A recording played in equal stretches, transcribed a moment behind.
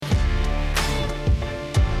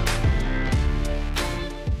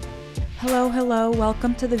Hello.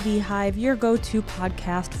 Welcome to the V-Hive, your go-to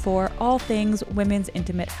podcast for all things women's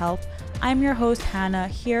intimate health. I'm your host, Hannah,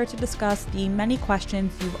 here to discuss the many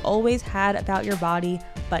questions you've always had about your body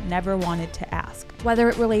but never wanted to ask. Whether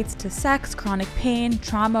it relates to sex, chronic pain,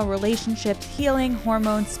 trauma, relationships, healing,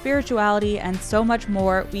 hormones, spirituality, and so much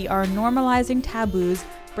more, we are normalizing taboos,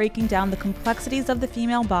 breaking down the complexities of the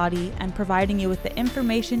female body, and providing you with the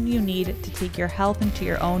information you need to take your health into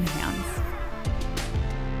your own hands.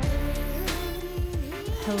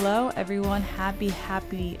 Hello everyone,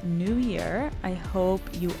 happy new year. I hope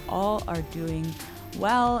you all are doing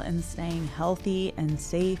well and staying healthy and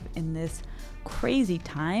safe in this crazy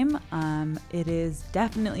time. It is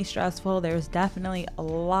definitely stressful. There's definitely a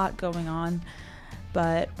lot going on.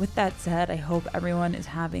 But with that said, I hope everyone is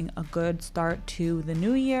having a good start to the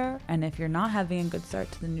new year. And if you're not having a good start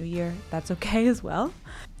to the new year, that's okay as well.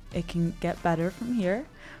 It can get better from here.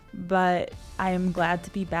 But I am glad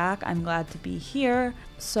to be back. I'm glad to be here.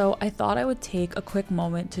 So I thought I would take a quick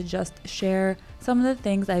moment to just share some of the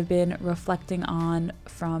things I've been reflecting on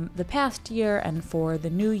from the past year and for the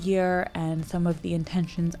new year, and some of the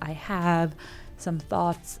intentions I have, some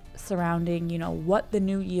thoughts surrounding, what the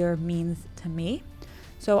new year means to me.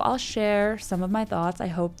 So I'll share some of my thoughts. I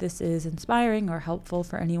hope this is inspiring or helpful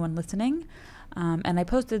for anyone listening. And I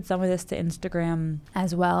posted some of this to Instagram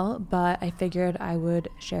as well, but I figured I would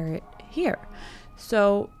share it here.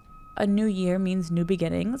 So a new year means new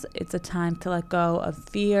beginnings. It's a time to let go of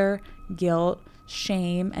fear, guilt,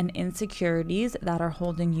 shame, and insecurities that are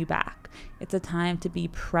holding you back. It's a time to be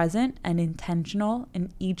present and intentional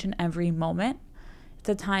in each and every moment. It's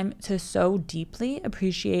a time to so deeply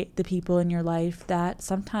appreciate the people in your life that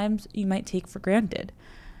sometimes you might take for granted.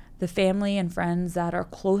 The family and friends that are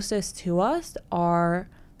closest to us are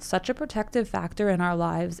such a protective factor in our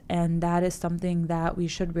lives, and that is something that we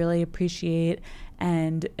should really appreciate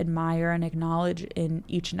and admire and acknowledge in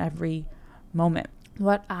each and every moment.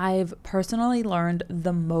 What I've personally learned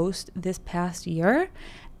the most this past year,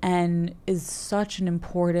 and is such an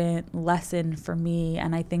important lesson for me,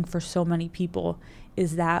 and I think for so many people,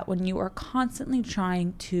 is that when you are constantly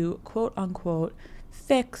trying to quote unquote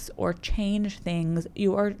fix or change things,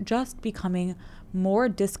 you are just becoming more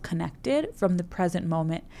disconnected from the present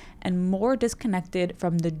moment and more disconnected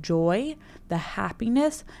from the joy, the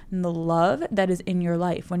happiness, and the love that is in your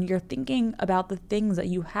life. When you're thinking about the things that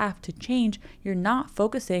you have to change, you're not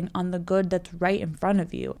focusing on the good that's right in front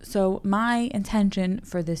of you. So my intention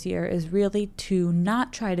for this year is really to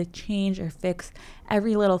not try to change or fix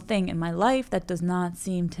every little thing in my life that does not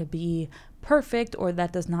seem to be perfect or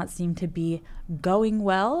that does not seem to be going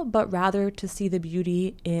well, but rather to see the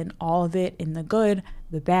beauty in all of it, in the good,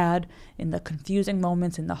 the bad, in the confusing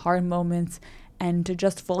moments, in the hard moments, and to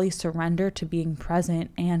just fully surrender to being present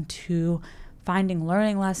and to finding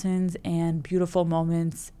learning lessons and beautiful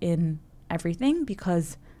moments in everything,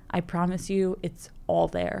 because I promise you it's all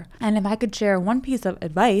there. And if I could share one piece of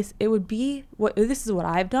advice, it would be this is what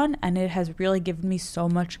I've done, and it has really given me so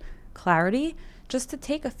much clarity, just to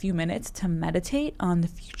take a few minutes to meditate on the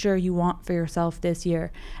future you want for yourself this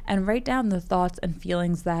year and write down the thoughts and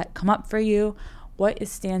feelings that come up for you. What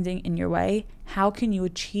is standing in your way? How can you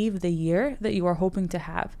achieve the year that you are hoping to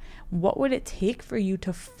have? What would it take for you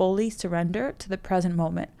to fully surrender to the present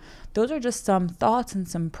moment? Those are just some thoughts and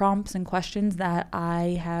some prompts and questions that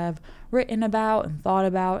I have written about and thought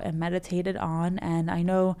about and meditated on. And I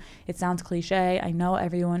know it sounds cliche. I know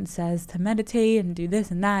everyone says to meditate and do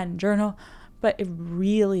this and that and journal, but it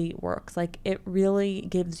really works. Like, it really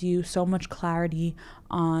gives you so much clarity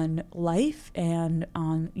on life and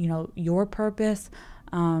on, your purpose,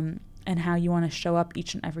 and how you want to show up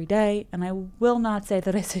each and every day. And I will not say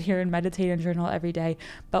that I sit here and meditate and journal every day,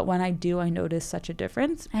 but when I do, I notice such a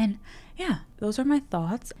difference. And yeah, those are my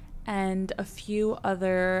thoughts. And a few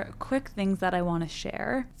other quick things that I want to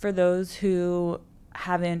share. For those who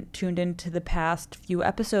haven't tuned into the past few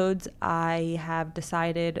episodes, I have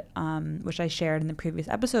decided, which I shared in the previous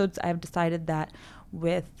episodes, I have decided that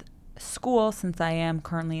with school, since I am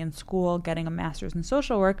currently in school getting a master's in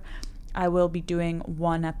social work, I will be doing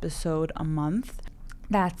one episode a month.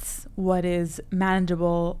 That's what is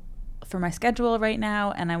manageable for my schedule right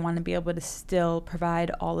now, and I want to be able to still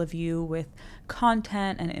provide all of you with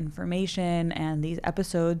content and information and these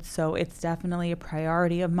episodes, so it's definitely a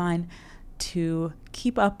priority of mine to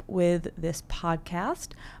keep up with this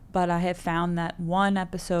podcast. But I have found that one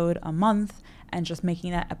episode a month and just making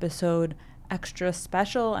that episode extra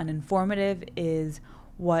special and informative is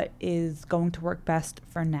what is going to work best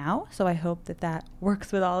for now. So I hope that that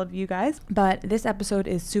works with all of you guys. But this episode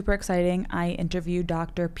is super exciting. I interviewed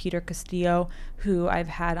Dr. Peter Castillo, who I've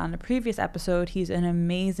had on a previous episode. He's an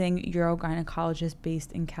amazing urogynecologist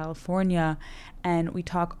based in California. And we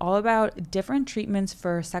talk all about different treatments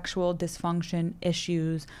for sexual dysfunction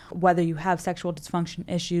issues, whether you have sexual dysfunction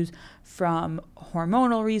issues from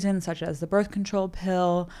hormonal reasons, such as the birth control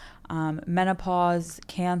pill, menopause,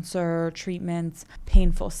 cancer treatments,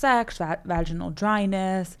 painful sex, vaginal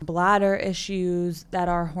dryness, bladder issues that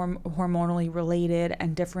are hormonally related,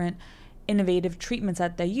 and different innovative treatments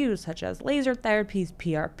that they use, such as laser therapies,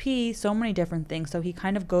 PRP, so many different things. So he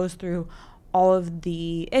kind of goes through all of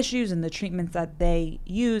the issues and the treatments that they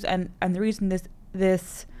use. And the reason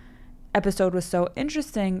this episode was so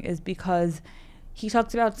interesting is because he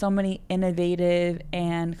talks about so many innovative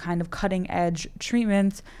and kind of cutting edge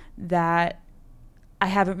treatments that I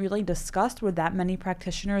haven't really discussed with that many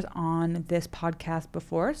practitioners on this podcast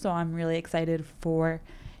before. So I'm really excited for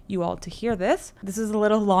you all to hear this. This is a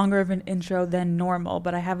little longer of an intro than normal,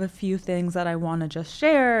 but I have a few things that I want to just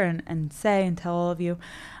share and say and tell all of you.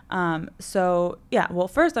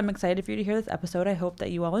 First, I'm excited for you to hear this episode. I hope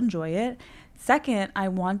that you all enjoy it. Second, I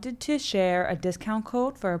wanted to share a discount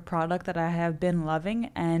code for a product that I have been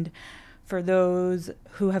loving. And for those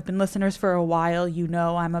who have been listeners for a while, you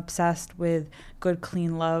know I'm obsessed with Good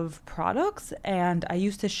Clean Love products. And I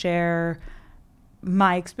used to share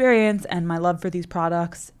my experience and my love for these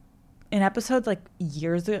products in episodes like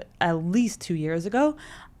at least 2 years ago.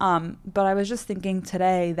 But I was just thinking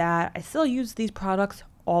today that I still use these products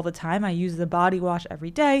all the time. I use the body wash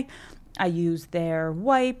every day. I use their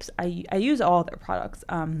wipes. I use all their products,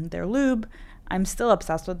 their lube. I'm still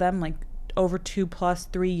obsessed with them, like over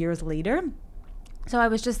 3 years later. So I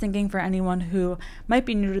was just thinking, for anyone who might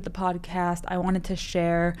be new to the podcast, I wanted to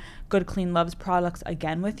share Good Clean Love's products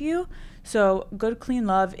again with you. So Good Clean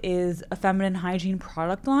Love is a feminine hygiene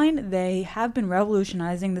product line. They have been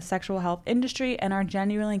revolutionizing the sexual health industry and are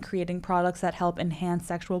genuinely creating products that help enhance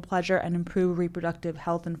sexual pleasure and improve reproductive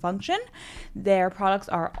health and function. Their products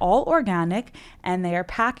are all organic, and they are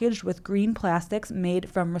packaged with green plastics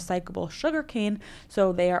made from recyclable sugarcane,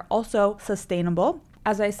 so they are also sustainable.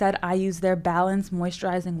 As I said, I use their Balance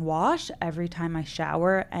Moisturizing Wash every time I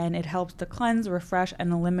shower, and it helps to cleanse, refresh,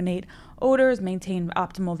 and eliminate odors, maintain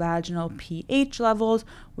optimal vaginal pH levels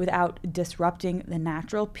without disrupting the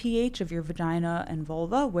natural pH of your vagina and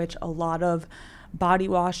vulva, which a lot of body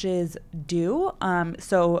washes do.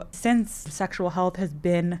 So since sexual health has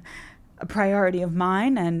been a priority of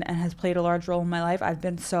mine and has played a large role in my life, I've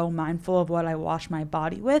been so mindful of what I wash my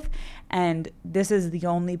body with. And this is the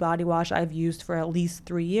only body wash I've used for at least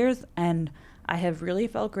 3 years. And I have really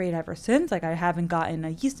felt great ever since. Like, I haven't gotten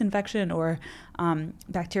a yeast infection or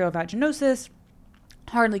bacterial vaginosis,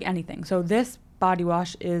 hardly anything. So this body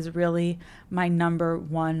wash is really my number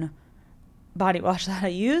one body wash that I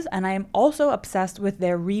use. And I am also obsessed with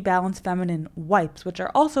their Rebalance Feminine wipes, which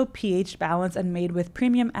are also pH balanced and made with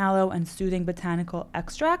premium aloe and soothing botanical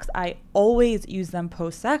extracts. I always use them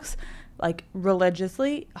post-sex, like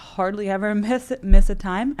religiously, hardly ever miss a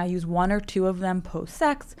time. I use 1 or 2 of them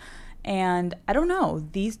post-sex. And I don't know,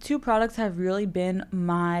 these 2 products have really been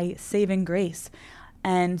my saving grace.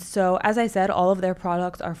 And so, as I said, all of their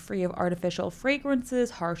products are free of artificial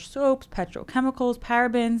fragrances, harsh soaps, petrochemicals,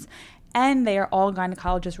 parabens, and they are all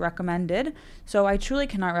gynecologist recommended. So I truly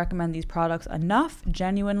cannot recommend these products enough.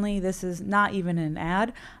 Genuinely, this is not even an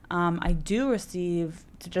ad. I do receive,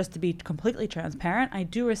 just to be completely transparent, I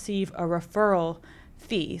do receive a referral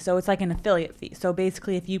fee. So it's like an affiliate fee. So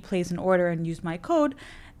basically, if you place an order and use my code,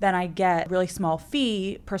 then I get a really small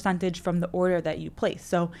fee percentage from the order that you place.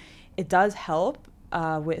 So it does help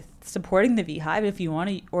with supporting the Beehive if you want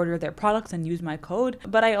to order their products and use my code.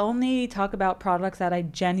 But I only talk about products that I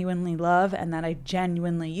genuinely love and that I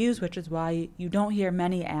genuinely use, which is why you don't hear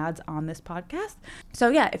many ads on this podcast. So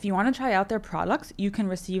yeah, if you want to try out their products, you can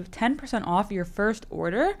receive 10% off your first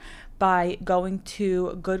order by going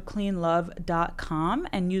to goodcleanlove.com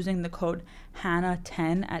and using the code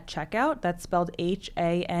Hannah10 at checkout. That's spelled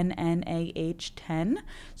HANNAH 10.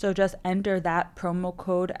 So just enter that promo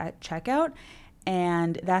code at checkout.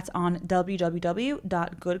 And that's on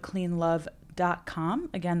www.goodcleanlove.com.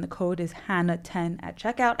 Again, the code is Hannah10 at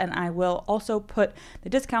checkout, and I will also put the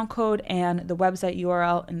discount code and the website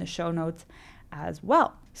URL in the show notes as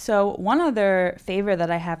well. So one other favor that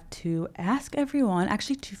I have to ask everyone,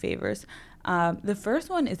 actually 2 favors. The first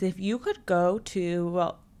one is if you could go to,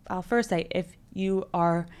 well, I'll first say if you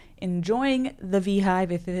are enjoying the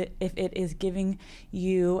Beehive, if it is giving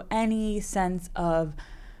you any sense of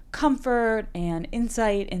comfort and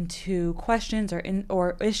insight into questions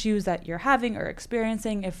or issues that you're having or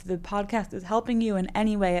experiencing. If the podcast is helping you in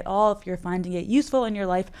any way at all, if you're finding it useful in your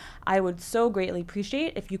life, I would so greatly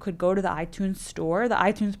appreciate if you could go to the iTunes store, the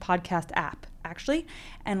iTunes podcast app, actually,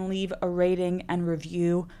 and leave a rating and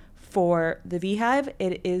review for the Beehive.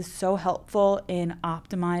 It is so helpful in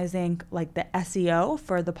optimizing like the SEO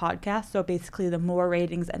for the podcast. So basically, the more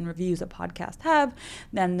ratings and reviews a podcast have,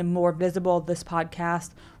 then the more visible this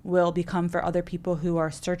podcast will become for other people who are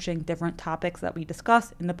searching different topics that we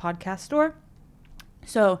discuss in the podcast store.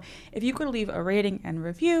 So if you could leave a rating and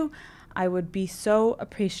review, I would be so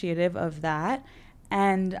appreciative of that.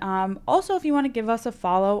 And also, if you want to give us a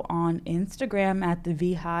follow on Instagram at the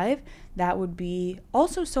Beehive, that would be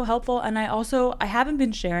also so helpful. And I haven't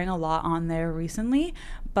been sharing a lot on there recently,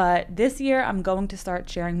 but this year I'm going to start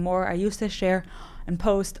sharing more. I used to share and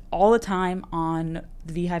post all the time on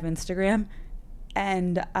the Beehive Instagram,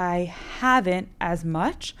 and I haven't as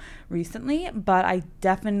much recently, but I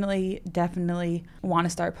definitely want to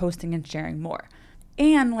start posting and sharing more.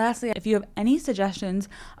 And lastly, if you have any suggestions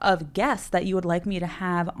of guests that you would like me to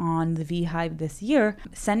have on the Beehive this year,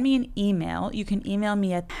 send me an email. You can email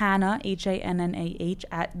me at Hannah, HANNAH,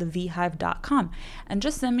 at thebeehive.com. And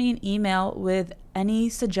just send me an email with any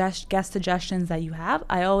guest suggestions that you have.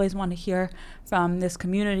 I always want to hear from this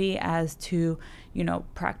community as to,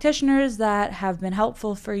 practitioners that have been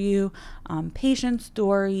helpful for you, patient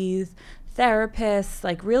stories, therapists,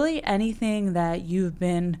 like really anything that you've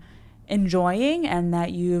been enjoying and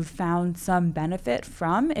that you've found some benefit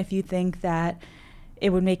from. If you think that it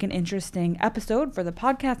would make an interesting episode for the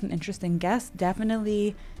podcast, an interesting guest,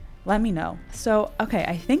 definitely let me know. So, okay,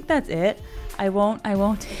 I think that's it. I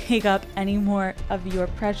won't take up any more of your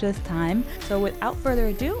precious time. So without further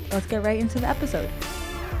ado, let's get right into the episode.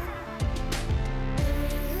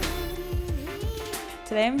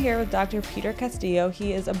 Today I'm here with Dr. Peter Castillo.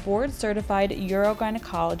 He is a board-certified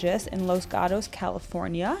urogynecologist in Los Gatos,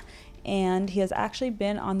 California, and he has actually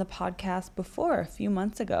been on the podcast before a few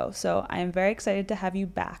months ago. So I am very excited to have you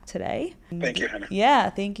back today. Thank you, Hannah. Yeah,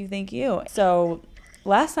 thank you. So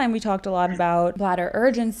last time we talked a lot about bladder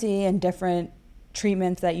urgency and different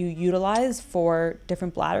treatments that you utilize for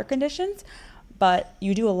different bladder conditions, but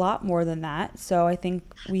you do a lot more than that. So I think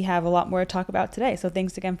we have a lot more to talk about today. So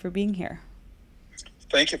thanks again for being here.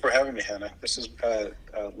 Thank you for having me, Hannah. This is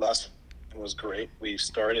last was great. We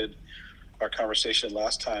started our conversation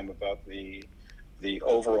last time about the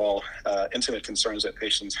overall intimate concerns that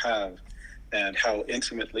patients have and how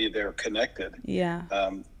intimately they're connected. Yeah.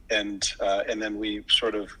 And then we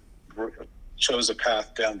sort of chose a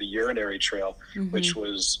path down the urinary trail, which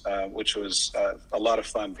was a lot of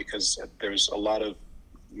fun because there's a lot of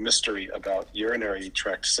mystery about urinary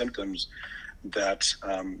tract symptoms that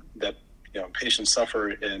patients suffer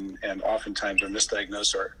and oftentimes are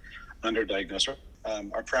misdiagnosed or underdiagnosed.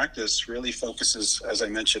 Our practice really focuses, as I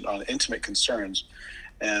mentioned, on intimate concerns,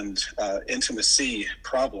 and intimacy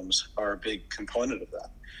problems are a big component of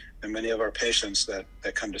that. And many of our patients that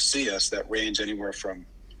come to see us that range anywhere from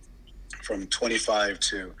 25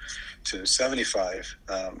 to 75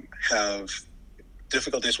 have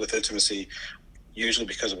difficulties with intimacy, usually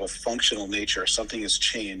because of a functional nature. Something has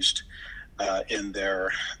changed in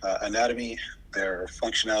their anatomy, their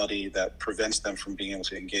functionality that prevents them from being able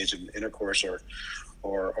to engage in intercourse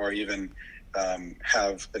or even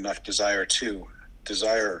have enough desire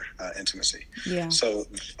intimacy. Yeah. So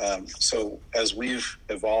as we've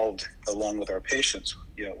evolved along with our patients,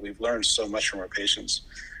 we've learned so much from our patients.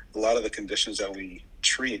 A lot of the conditions that we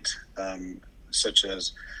treat, such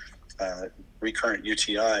as recurrent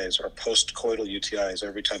UTIs or post-coital UTIs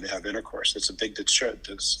every time they have intercourse, it's a big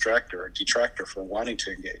detractor for wanting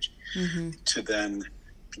to engage. To then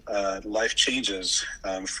life changes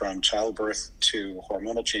from childbirth to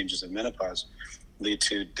hormonal changes in menopause lead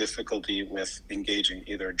to difficulty with engaging,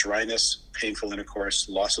 either dryness, painful intercourse,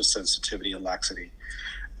 loss of sensitivity, and laxity.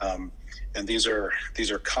 And these are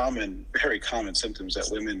common, very common symptoms that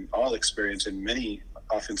women all experience, and many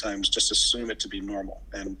oftentimes just assume it to be normal.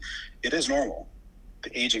 And it is normal.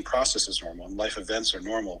 The aging process is normal, and life events are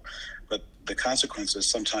normal, but the consequences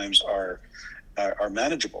sometimes are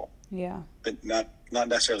manageable. Yeah. But not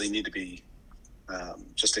necessarily need to be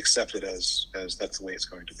just accepted as that's the way it's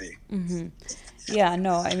going to be. Yeah,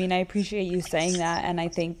 no, I mean, I appreciate you saying that, and I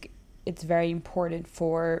think it's very important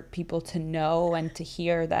for people to know and to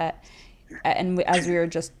hear that. And as we were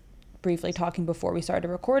just briefly talking before we started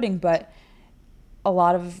recording, but a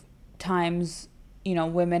lot of times,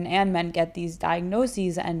 women and men get these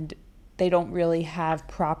diagnoses and they don't really have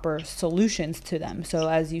proper solutions to them. So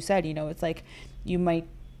as you said, it's like you might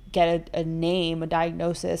get a name, a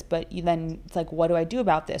diagnosis, but then it's like, what do I do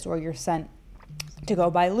about this? Or you're sent to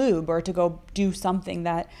go buy lube or to go do something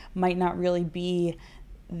that might not really be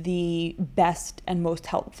the best and most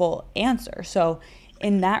helpful answer. So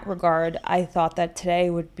in that regard, I thought that today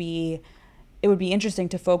it would be interesting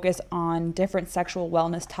to focus on different sexual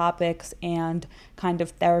wellness topics and kind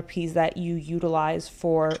of therapies that you utilize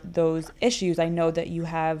for those issues. I know that you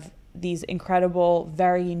have these incredible,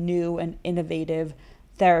 very new and innovative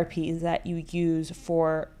therapies that you use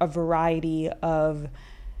for a variety of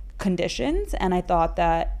conditions, and I thought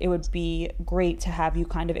that it would be great to have you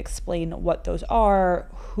kind of explain what those are,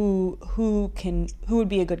 who would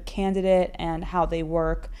be a good candidate and how they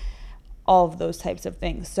work, all of those types of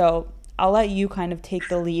things. So I'll let you kind of take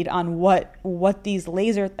the lead on what these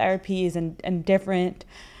laser therapies and different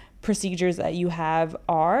procedures that you have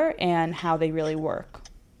are and how they really work.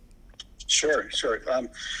 Sure.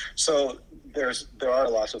 So there are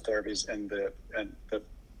lots of therapies, and the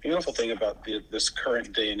beautiful thing about this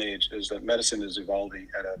current day and age is that medicine is evolving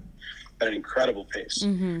at an incredible pace.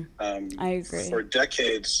 I agree. For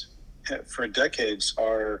decades,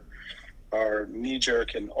 our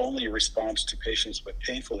knee-jerk and only response to patients with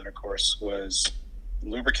painful intercourse was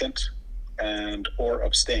lubricant or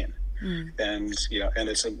abstain. And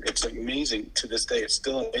it's amazing to this day. It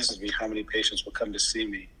still amazes me how many patients will come to see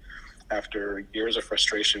me after years of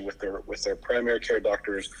frustration with their primary care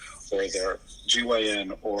doctors or their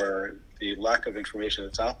GYN or the lack of information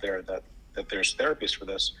that's out there that there's therapies for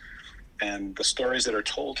this, and the stories that are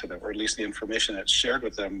told to them, or at least the information that's shared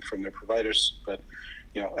with them from their providers, but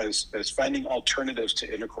as finding alternatives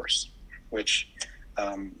to intercourse, which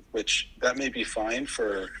that may be fine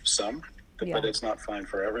for some, but it's not fine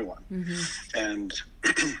for everyone. And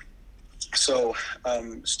so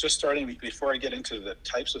just starting, before I get into the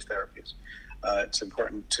types of therapies, it's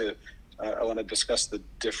important to, I want to discuss the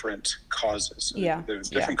different causes. There are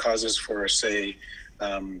different causes for, say,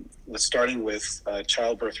 starting with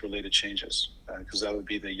childbirth-related changes, because that would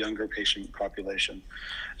be the younger patient population.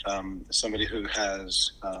 Somebody who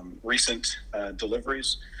has recent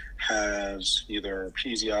deliveries, has either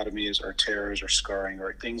episiotomies or tears or scarring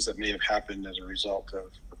or things that may have happened as a result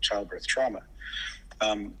of childbirth trauma.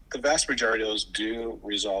 The vast majority of those do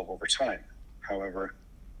resolve over time. However,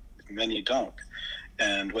 many don't.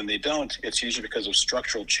 And when they don't, it's usually because of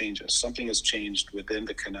structural changes. Something has changed within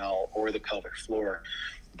the canal or the pelvic floor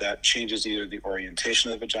that changes either the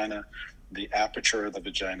orientation of the vagina, the aperture of the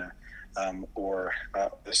vagina, or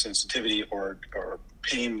the sensitivity or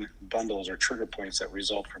pain bundles or trigger points that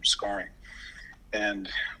result from scarring. And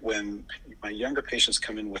when my younger patients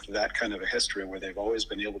come in with that kind of a history where they've always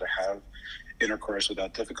been able to have intercourse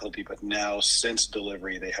without difficulty, but now since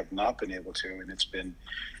delivery they have not been able to, and it's been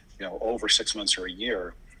over 6 months or a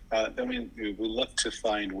year, then we look to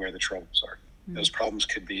find where the troubles are. Those problems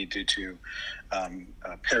could be due to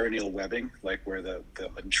perineal webbing, like where the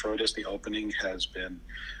introitus, the opening, has been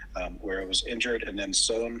where it was injured and then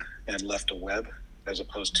sewn and left a web, as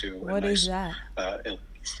opposed to what is that?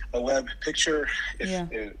 A web picture.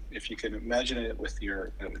 If you can imagine it with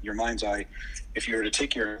your mind's eye, if you were to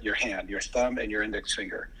take your hand, your thumb and your index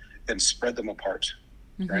finger, and spread them apart,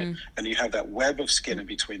 right, and you have that web of skin in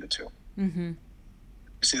between the two. You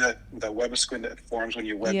see that web of skin that forms when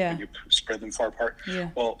you when you spread them far apart.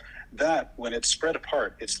 Well, that when it's spread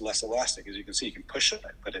apart, it's less elastic. As you can see, you can push on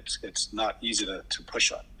it, but it's not easy to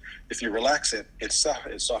push on. If you relax it, it's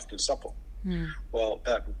soft and supple. Well,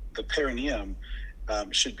 the perineum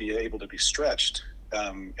should be able to be stretched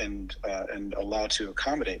and allowed to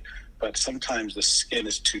accommodate, but sometimes the skin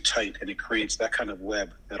is too tight and it creates that kind of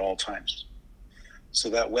web at all times. So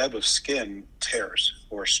that web of skin tears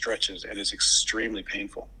or stretches and is extremely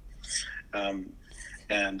painful.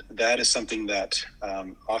 And that is something that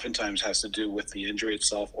oftentimes has to do with the injury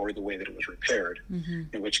itself or the way that it was repaired,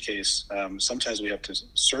 in which case sometimes we have to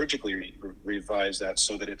surgically revise that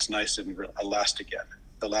so that it's nice and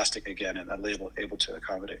elastic again and able to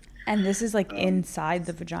accommodate. And this is like inside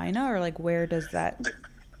the vagina, or like where does that?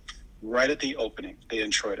 Right at the opening, the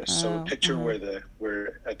introitus. So picture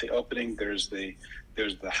where at the opening there's the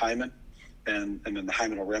hymen, and then the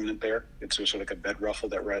hymenal remnant there. It's sort of like a bed ruffle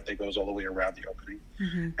that goes all the way around the opening.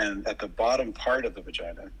 And at the bottom part of the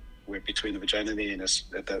vagina, where between the vagina and the anus,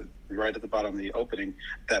 right at the bottom of the opening,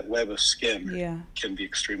 that web of skin can be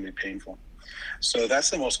extremely painful. So that's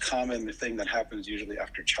the most common thing that happens usually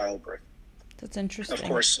after childbirth. That's interesting. Of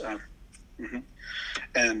course.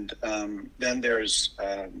 And then there's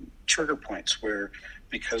trigger points where,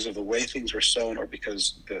 because of the way things were sewn or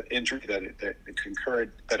because the injury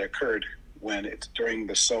that occurred when it's during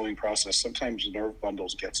the sewing process, sometimes nerve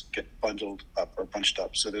bundles get bundled up or bunched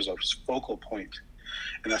up. So there's a focal point,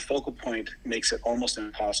 and that focal point makes it almost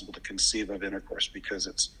impossible to conceive of intercourse because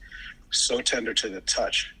it's so tender to the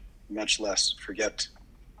touch, much less forget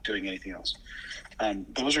doing anything else.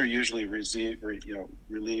 Those are usually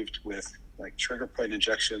relieved with like trigger point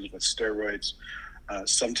injections, with steroids,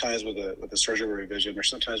 sometimes with a surgical revision, or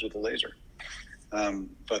sometimes with a laser.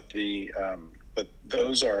 But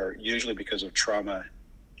those are usually because of trauma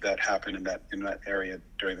that happened in that area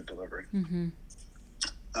during the delivery. Mm-hmm.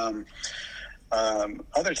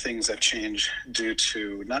 Other things that change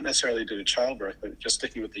not necessarily due to childbirth, but just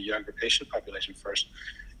sticking with the younger patient population first,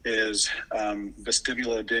 is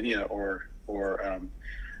vestibulodynia or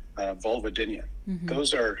vulvodynia. Mm-hmm.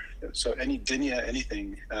 Those are, so any dynia,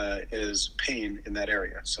 anything is pain in that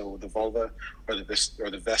area. So the vulva or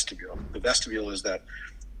the vestibule. The vestibule is that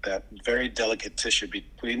very delicate tissue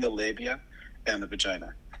between the labia and the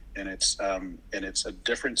vagina, and it's a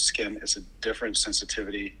different skin. It's a different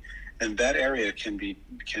sensitivity, and that area can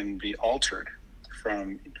be altered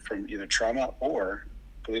from either trauma or,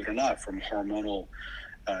 believe it or not, from hormonal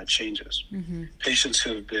changes. Mm-hmm. Patients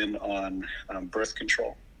who have been on birth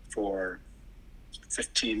control for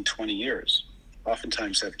 15, 20 years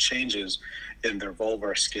oftentimes have changes in their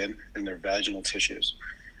vulvar skin and their vaginal tissues,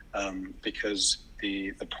 because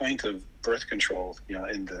the point of birth control,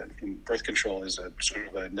 in birth control is a sort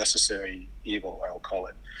of a necessary evil, I'll call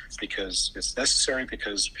it, because it's necessary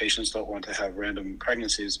because patients don't want to have random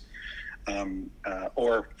pregnancies,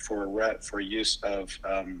 or for use of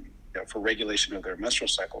for regulation of their menstrual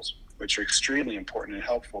cycles, which are extremely important and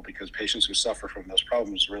helpful because patients who suffer from those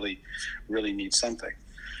problems really need something.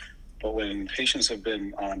 But when patients have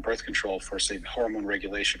been on birth control for, say, hormone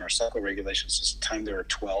regulation or cycle regulation since the time they were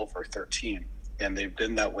 12 or 13, and they've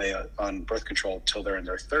been that way on birth control until they're in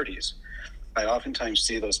their 30s, I oftentimes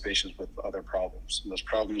see those patients with other problems. And those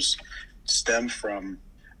problems stem from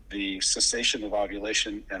the cessation of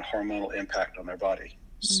ovulation and hormonal impact on their body.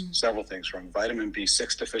 Several things, from vitamin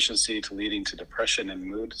B6 deficiency to leading to depression and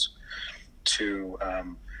moods, to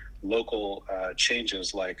local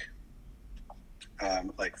changes like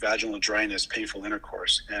vaginal dryness, painful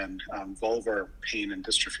intercourse, and vulvar pain and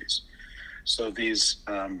dystrophies. So these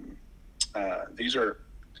are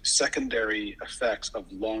secondary effects of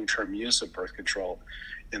long-term use of birth control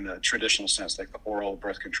in the traditional sense, like the oral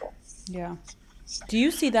birth control. Yeah. Do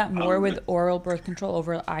you see that more with oral birth control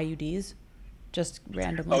over IUDs? Just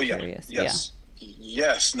randomly curious. Yes. Yeah.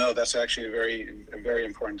 Yes. No, that's actually a very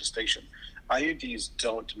important distinction. IUDs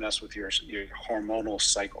don't mess with your hormonal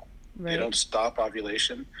cycle. Right. They don't stop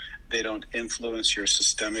ovulation. They don't influence your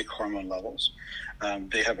systemic hormone levels.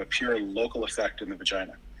 They have a pure local effect in the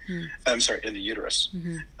vagina. In the uterus.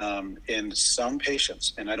 Mm-hmm. In some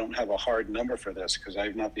patients, and I don't have a hard number for this because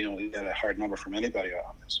I've not been able to get a hard number from anybody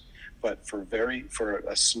on this, but for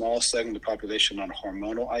a small segment of the population on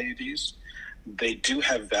hormonal IUDs, they do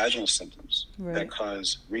have vaginal symptoms that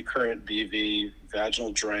cause recurrent BV,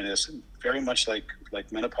 vaginal dryness, very much like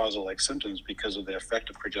menopausal-like symptoms because of the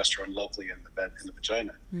effect of progesterone locally in the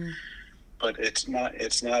vagina. But it's not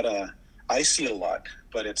I see a lot,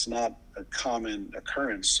 but it's not a common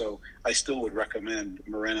occurrence. So I still would recommend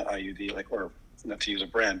Mirena IUD, or not to use a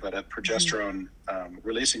brand, but a progesterone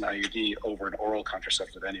releasing IUD over an oral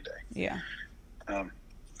contraceptive any day. Yeah.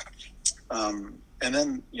 And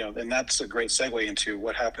then, and that's a great segue into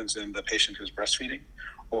what happens in the patient who's breastfeeding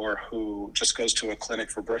or who just goes to a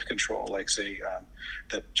clinic for birth control, like say,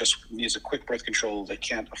 that just needs a quick birth control. They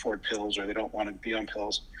can't afford pills or they don't want to be on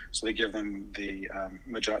pills. So they give them the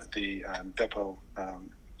Depo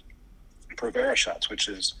Provera shots, which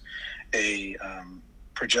is a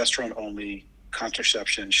progesterone-only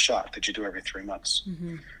contraception shot that you do every 3 months.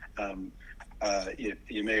 Mm-hmm.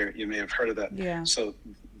 You may have heard of that. Yeah. So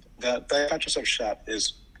that contraceptive shot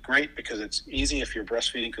is great because it's easy if you're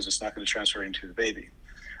breastfeeding because it's not going to transfer into the baby,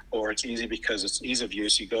 or it's easy because it's ease of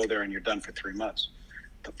use. You go there and you're done for 3 months.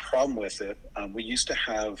 The problem with it, we used to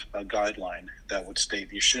have a guideline that would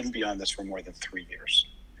state you shouldn't be on this for more than 3 years.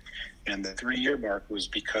 And the 3-year mark was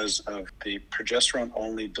because of the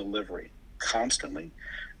progesterone-only delivery constantly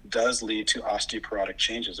does lead to osteoporotic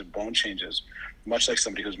changes and bone changes, much like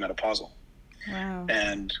somebody who's menopausal. Wow.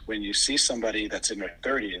 And when you see somebody that's in their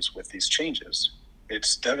 30s with these changes,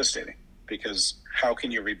 it's devastating because how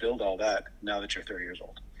can you rebuild all that now that you're 30 years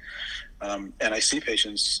old? And I see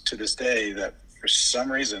patients to this day that for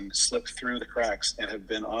some reason slip through the cracks and have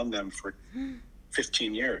been on them for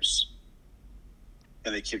 15 years.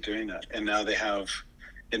 And they keep doing that. And now they have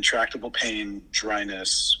intractable pain,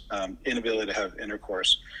 dryness, inability to have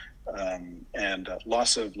intercourse and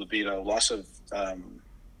loss of libido, loss of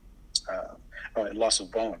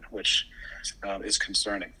bone, which is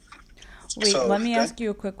concerning. Wait, So let me ask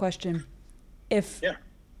you a quick question. If yeah,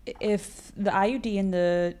 if the IUD and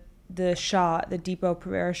the shot, the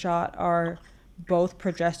Depo-Provera shot, are both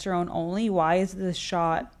progesterone only, why is the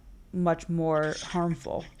shot much more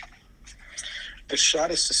harmful? the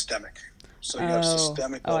shot is systemic, so you have Oh,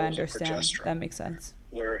 systemic I levels of understand. progesterone. That makes sense.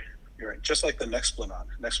 Where you're right, just like the Nexplanon.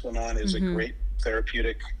 Nexplanon is a Mm-hmm. great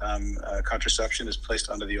therapeutic contraception. Is placed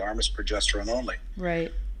under the arm as progesterone only,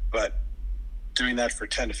 Right. but doing that for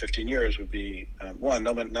 10 to 15 years would be one,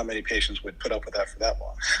 not many patients would put up with that for that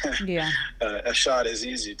long. Yeah. A shot is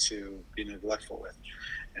easy to be neglectful with,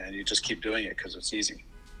 and you just keep doing it because it's easy.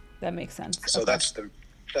 That makes sense. So Okay. that's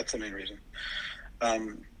the main reason.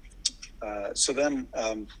 So then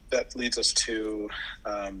that leads us to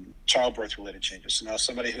childbirth related changes. So now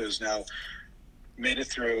somebody who has now made it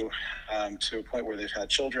through to a point where they've had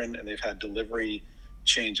children and they've had delivery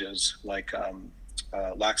changes like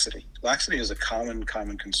laxity. Laxity is a common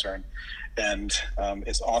concern, and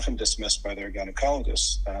it's often dismissed by their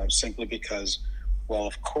gynecologists simply because, well,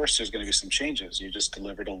 of course there's going to be some changes. You just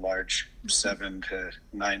delivered a large 7 to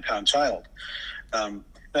 9 pound child.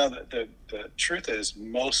 Now, the truth is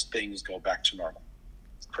most things go back to normal,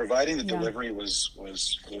 providing the delivery was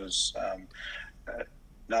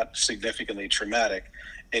not significantly traumatic.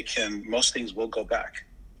 Most things will go back,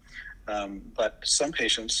 but some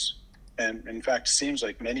patients, and in fact, seems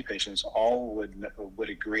like many patients, all would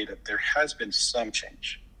agree that there has been some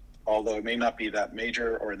change, although it may not be that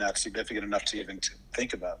major or not significant enough to even to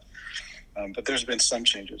think about. But there's been some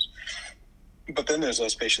changes. But then there's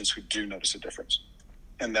those patients who do notice a difference,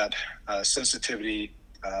 and that sensitivity,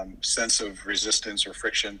 sense of resistance or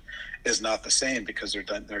friction is not the same because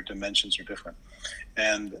their dimensions are different.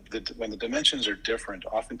 And when the dimensions are different,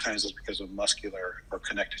 oftentimes it's because of muscular or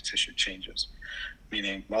connective tissue changes,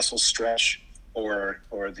 meaning muscle stretch or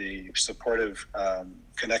the supportive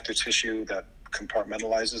connective tissue that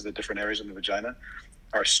compartmentalizes the different areas in the vagina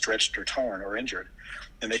are stretched or torn or injured.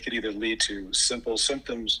 And they could either lead to simple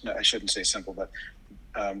symptoms, no, I shouldn't say simple, but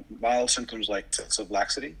mild symptoms like sense of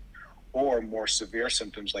laxity, or more severe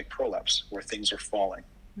symptoms like prolapse, where things are falling.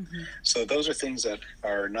 Mm-hmm. So those are things that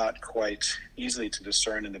are not quite easily to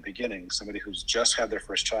discern in the beginning. Somebody who's just had their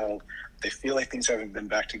first child, they feel like things haven't been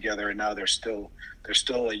back together, and now they're still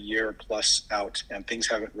a year plus out, and things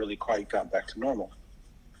haven't really quite got back to normal.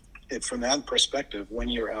 From that perspective, when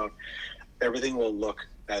you're out, everything will look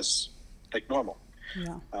as like normal.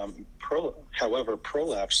 Yeah. However,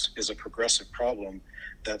 prolapse is a progressive problem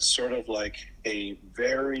that's sort of like a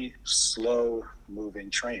very slow moving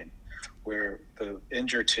train, where the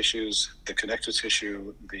injured tissues, the connective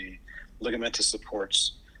tissue, the ligamentous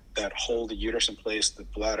supports that hold the uterus in place, the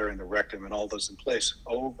bladder and the rectum and all those in place,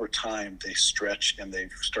 over time they stretch and they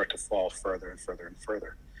start to fall further and further and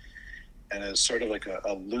further. And it's sort of like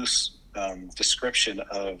a loose description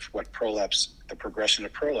of what prolapse, the progression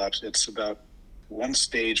of prolapse, it's about one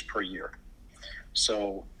stage per year.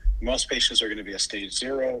 So most patients are going to be a stage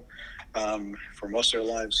 0 for most of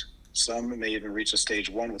their lives. Some may even reach a stage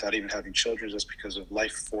 1 without even having children, just because of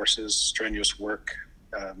life forces, strenuous work,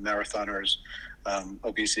 marathoners,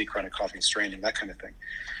 obesity, chronic coughing, straining, that kind of thing.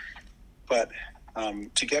 But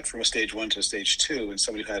to get from a stage 1 to a stage 2 in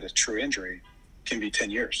somebody who had a true injury can be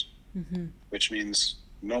 10 years, mm-hmm. which means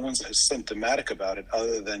no one's symptomatic about it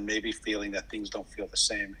other than maybe feeling that things don't feel the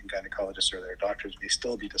same, and gynecologists or their doctors may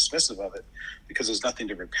still be dismissive of it because there's nothing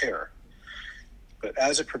to repair. But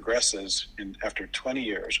as it progresses, after 20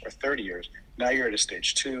 years or 30 years, now you're at a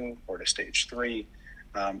stage 2 or at a stage 3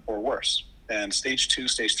 or worse. And stage 2,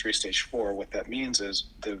 stage 3, stage 4, what that means is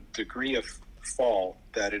the degree of fall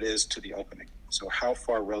that it is to the opening. So how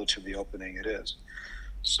far relative to the opening it is.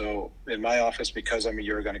 So in my office, because I'm a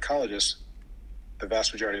urogynecologist, the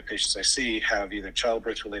vast majority of patients I see have either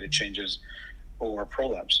childbirth-related changes or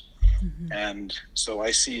prolapse. Mm-hmm. And so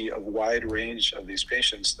I see a wide range of these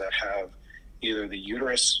patients that have either the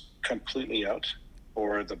uterus completely out,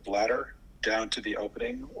 or the bladder down to the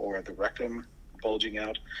opening, or the rectum bulging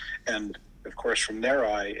out. And of course, from their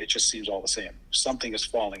eye, it just seems all the same. Something is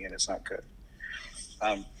falling and it's not good.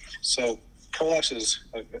 So prolapse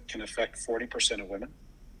can affect 40% of women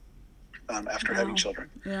after having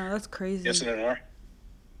children. Yeah, that's crazy.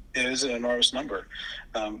 It is an enormous number.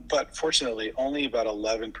 But fortunately, only about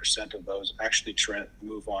 11% of those actually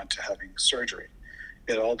move on to having surgery.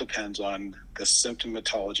 It all depends on the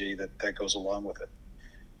symptomatology that goes along with it.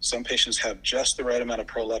 Some patients have just the right amount of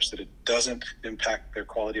prolapse that it doesn't impact their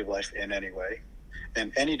quality of life in any way.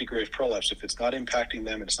 And any degree of prolapse, if it's not impacting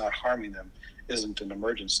them and it's not harming them, isn't an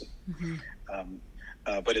emergency.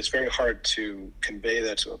 But it's very hard to convey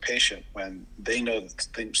that to a patient when they know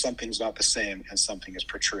that something's not the same and something is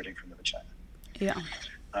protruding from the vagina. Yeah.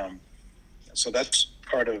 So that's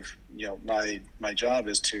part of, my job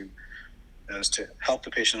is to help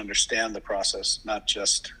the patient understand the process, not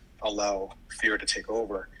just allow fear to take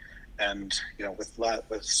over. And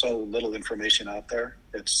with so little information out there,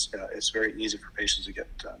 it's very easy for patients to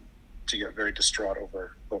get very distraught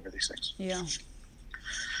over these things. Yeah.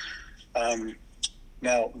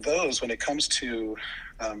 Now, when it comes to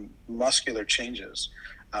muscular changes,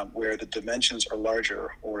 where the dimensions are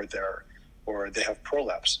larger or they have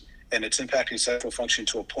prolapse, and it's impacting sexual function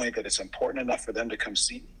to a point that it's important enough for them to come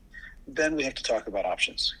see me, then we have to talk about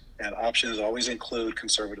options. And options always include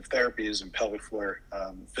conservative therapies and pelvic floor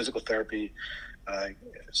physical therapy,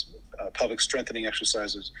 pelvic strengthening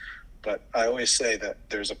exercises. But I always say that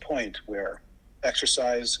there's a point where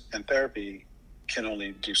exercise and therapy can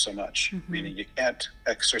only do so much, meaning you can't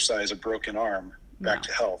exercise a broken arm back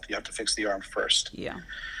to health. You have to fix the arm first. Yeah,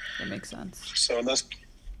 that makes sense. So in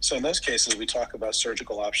those cases, we talk about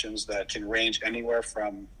surgical options that can range anywhere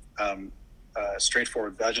from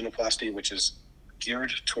straightforward vaginoplasty, which is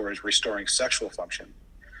geared towards restoring sexual function,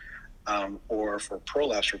 or for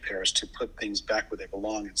prolapse repairs to put things back where they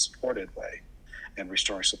belong in a supported way and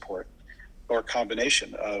restoring support, or a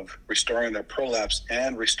combination of restoring their prolapse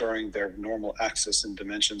and restoring their normal axis and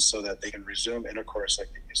dimensions so that they can resume intercourse like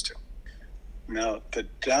they used to. Now, the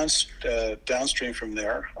downstream from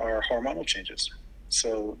there are hormonal changes.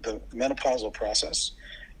 So the menopausal process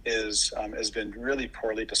has been really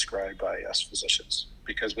poorly described by us physicians,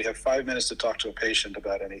 because we have 5 minutes to talk to a patient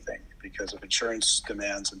about anything because of insurance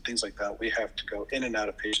demands and things like that. We have to go in and out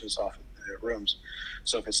of patients' office rooms.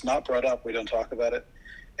 So if it's not brought up, we don't talk about it.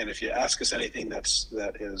 And if you ask us anything that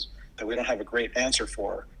we don't have a great answer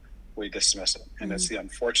for, we dismiss it. And that's the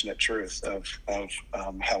unfortunate truth of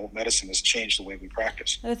how medicine has changed the way we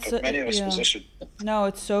practice. But many of us physicians. No,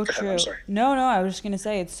 it's so true. I'm sorry. No, I was just going to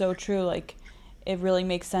say it's so true. Like, it really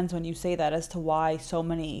makes sense when you say that as to why so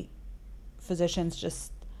many physicians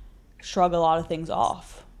just shrug a lot of things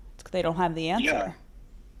off. It's 'cause they don't have the answer. Yeah.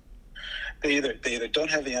 They either don't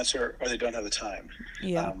have the answer, or they don't have the time.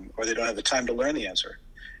 Or they don't have the time to learn the answer.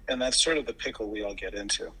 And that's sort of the pickle we all get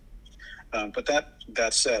into. But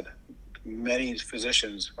that said, many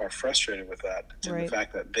physicians are frustrated with that, and the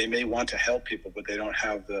fact that they may want to help people, but they don't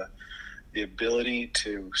have the ability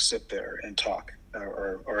to sit there and talk,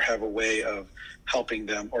 or have a way of helping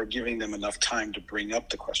them or giving them enough time to bring up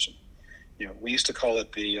the question. We used to call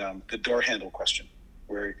it the door handle question,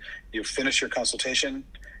 where you finish your consultation,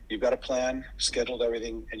 you've got a plan, scheduled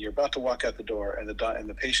everything, and you're about to walk out the door, and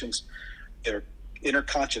the patients, their inner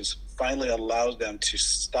conscious finally allows them to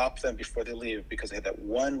stop them before they leave because they had that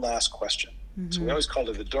one last question. So we always called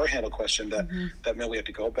it the door handle question. That meant we had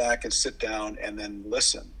to go back and sit down and then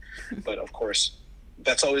listen. But of course,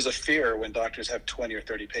 that's always a fear when doctors have 20 or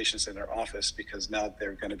 30 patients in their office, because now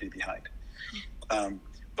they're going to be behind.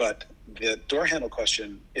 But the door handle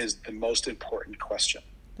question is the most important question.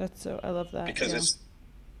 I love that. Because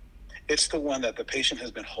it's the one that the patient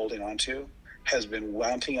has been holding on to, has been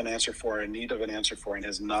wanting an answer for, in need of an answer for, and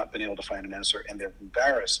has not been able to find an answer. And they're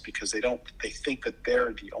embarrassed because they think that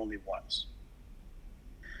they're the only ones.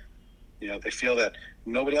 They feel that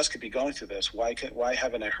nobody else could be going through this. Why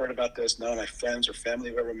haven't I heard about this? None of my friends or family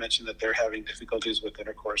have ever mentioned that they're having difficulties with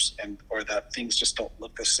intercourse, or that things just don't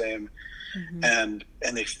look the same. And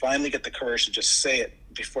they finally get the courage to just say it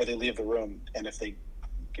before they leave the room. And if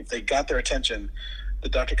they got their attention, the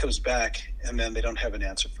doctor comes back, and then they don't have an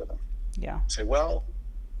answer for them. Yeah. Say, well,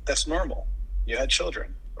 that's normal. You had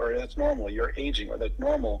children, or that's normal. You're aging, or that's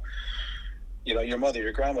normal. Your mother,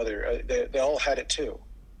 your grandmother, they all had it too.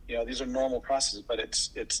 These are normal processes, but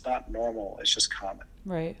it's not normal. It's just common.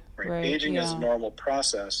 Right. Aging is a normal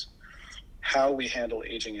process. How we handle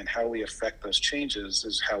aging and how we affect those changes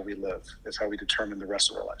is how we live. Is how we determine the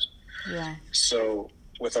rest of our lives. Yeah. So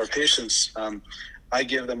with our patients, I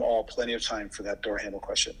give them all plenty of time for that door handle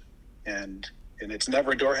question, and it's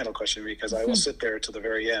never a door handle question, because I will sit there to the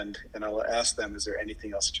very end and I will ask them, is there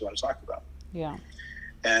anything else that you want to talk about? Yeah.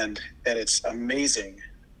 And it's amazing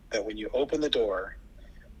that when you open the door,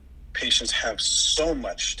 patients have so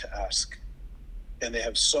much to ask, and they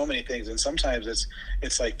have so many things. And sometimes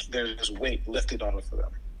it's like there's this weight lifted off of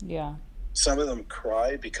them. Yeah. Some of them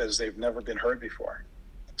cry because they've never been heard before.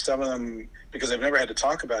 Some of them because they've never had to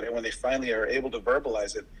talk about it. When they finally are able to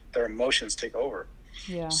verbalize it, their emotions take over.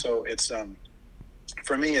 Yeah. So it's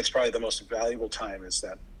for me, it's probably the most valuable time is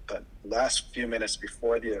that last few minutes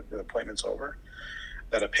before the appointment's over.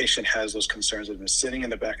 that a patient has those concerns that have been sitting in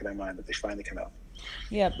the back of their mind that they finally come out.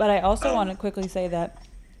 Yeah, but I also want to quickly say that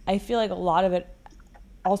I feel like a lot of it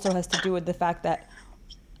also has to do with the fact that,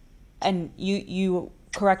 and you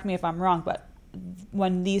correct me if I'm wrong, but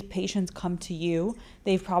when these patients come to you,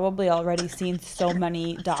 they've probably already seen so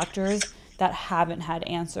many doctors that haven't had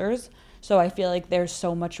answers. So I feel like there's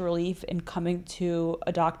so much relief in coming to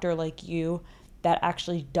a doctor like you that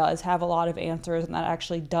actually does have a lot of answers and that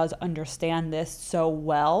actually does understand this so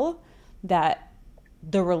well, that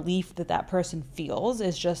the relief that that person feels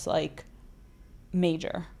is just like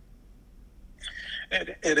major.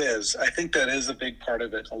 It is. I think that is a big part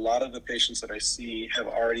of it. A lot of the patients that I see have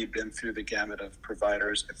already been through the gamut of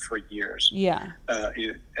providers for years. Yeah.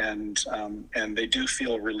 And they do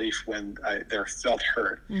feel relief when they're felt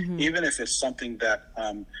heard, even if it's something that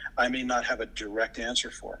I may not have a direct answer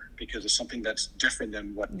for, because it's something that's different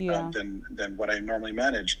than what than what I normally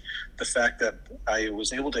manage. The fact that I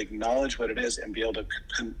was able to acknowledge what it is and be able to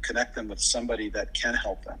connect them with somebody that can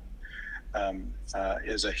help them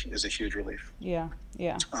is a huge relief. Yeah.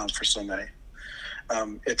 For so many.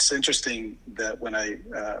 It's interesting that when I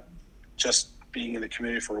just being in the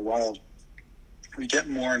community for a while, we get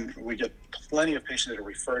plenty of patients that are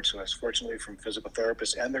referred to us, fortunately, from physical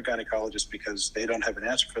therapists and their gynecologists, because they don't have an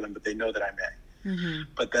answer for them, but they know that I may.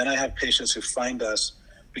 But then I have patients who find us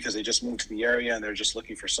because they just moved to the area and they're just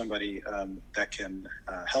looking for somebody that can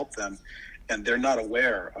help them, and they're not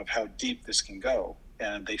aware of how deep this can go.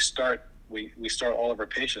 And they start. We start all of our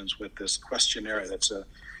patients with this questionnaire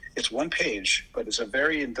it's one page, but it's a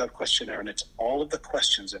very in-depth questionnaire, and it's all of the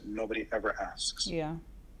questions that nobody ever asks. Yeah.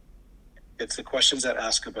 It's the questions that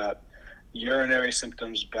ask about urinary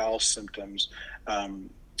symptoms, bowel symptoms,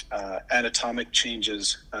 anatomic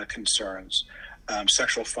changes, concerns,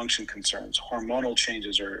 sexual function concerns, hormonal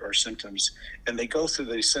changes or symptoms. And they go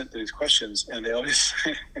through these questions, and they always,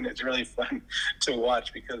 and it's really fun to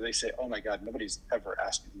watch because they say, oh my God, nobody's ever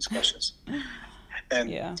asked me these questions.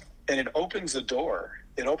 And it opens the door.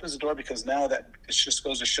 It opens the door because now that it just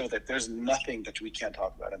goes to show that there's nothing that we can't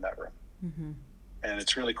talk about in that room. And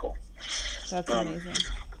it's really cool. That's amazing.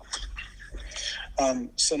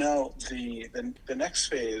 So now the next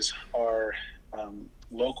phase are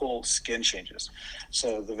local skin changes.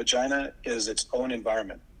 So the vagina is its own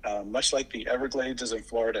environment. Much like the Everglades is in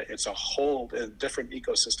Florida, it's a whole different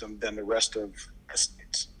ecosystem than the rest of the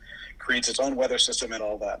states. Creates its own weather system and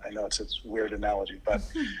all that. I know it's a weird analogy, but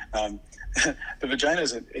the vagina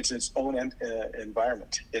is its own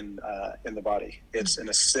environment in the body. It's an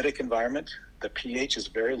acidic environment. The pH is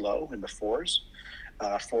very low in the 4s,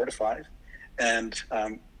 4 to 5, and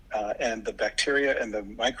the bacteria and the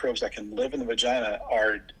microbes that can live in the vagina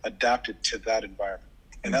are adapted to that environment,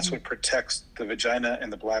 and that's what protects the vagina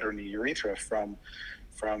and the bladder and the urethra from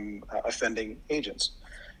offending agents.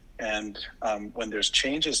 And when there's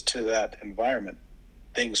changes to that environment,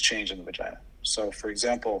 things change in the vagina. So, for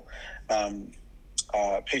example,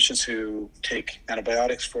 patients who take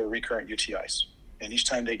antibiotics for recurrent UTIs, and each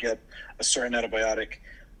time they get a certain antibiotic,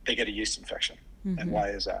 they get a yeast infection. And why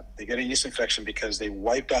is that? They get a yeast infection because they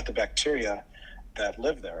wiped out the bacteria that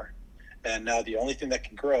live there, and now the only thing that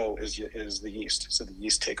can grow is the yeast. So the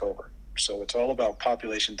yeast take over. So it's all about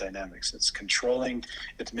population dynamics. It's controlling,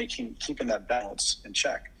 it's keeping that balance in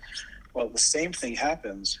check. Well, the same thing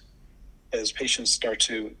happens as patients start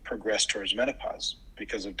to progress towards menopause.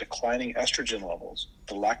 Because of declining estrogen levels,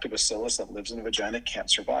 the lactobacillus that lives in the vagina can't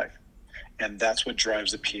survive. And that's what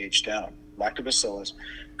drives the pH down. Lactobacillus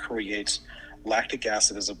creates lactic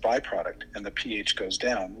acid as a byproduct, and the pH goes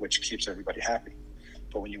down, which keeps everybody happy.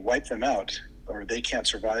 But when you wipe them out, or they can't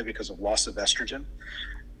survive because of loss of estrogen,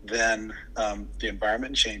 then the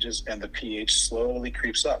environment changes and the pH slowly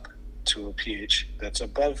creeps up to a pH that's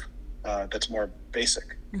above, that's more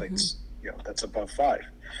basic, like, that's above 5.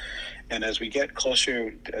 And as we get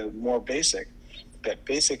closer to more basic, that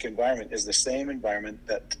basic environment is the same environment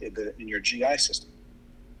that in your GI system.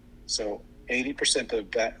 So 80%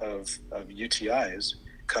 of UTIs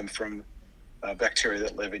come from bacteria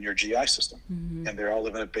that live in your GI system, and they all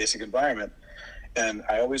live in a basic environment. And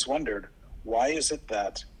I always wondered, why is it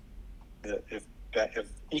that if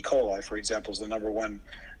E. coli, for example, is the number one,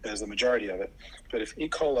 as the majority of it, but if E.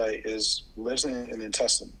 coli lives in the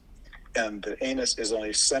intestine, and the anus is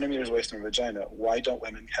only centimeters away from the vagina, why don't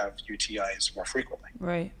women have UTIs more frequently?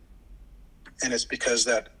 Right. And it's because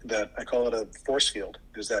that I call it a force field.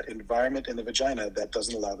 There's that environment in the vagina that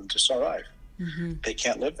doesn't allow them to survive. They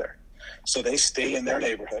can't live there. So they stay in their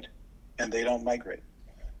neighborhood and they don't migrate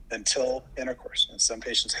until intercourse. And some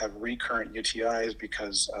patients have recurrent UTIs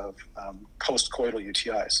because of post-coital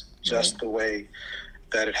UTIs, just the way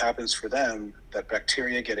that it happens for them, that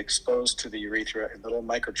bacteria get exposed to the urethra and little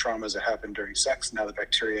micro traumas that happen during sex. Now the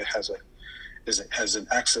bacteria has an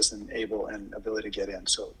access and ability to get in.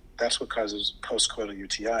 So that's what causes postcoital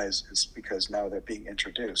UTIs, is because now they're being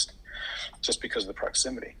introduced just because of the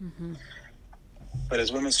proximity. Mm-hmm. But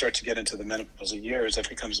as women start to get into the menopausal years, that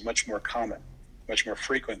becomes much more common, much more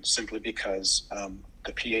frequent, simply because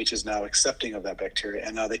the pH is now accepting of that bacteria,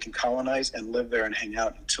 and now they can colonize and live there and hang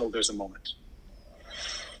out until there's a moment.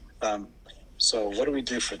 So what do we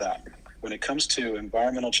do for that? When it comes to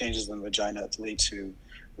environmental changes in the vagina that lead to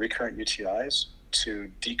recurrent UTIs,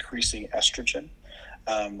 to decreasing estrogen,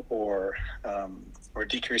 or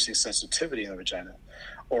decreasing sensitivity in the vagina,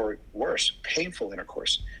 or worse, painful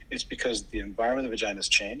intercourse, it's because the environment of the vagina has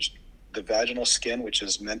changed. The vaginal skin, which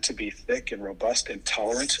is meant to be thick and robust and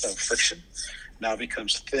tolerant of friction, now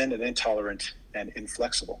becomes thin and intolerant and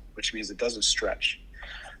inflexible, which means it doesn't stretch.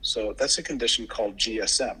 So that's a condition called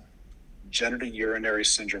GSM, genitourinary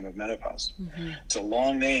syndrome of menopause. Mm-hmm. It's a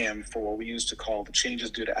long name for what we used to call the changes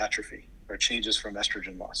due to atrophy, or changes from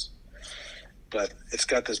estrogen loss. But it's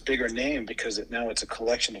got this bigger name because it's a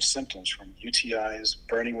collection of symptoms from UTIs,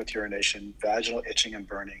 burning with urination, vaginal itching and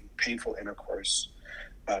burning, painful intercourse,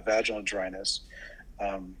 vaginal dryness.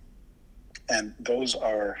 And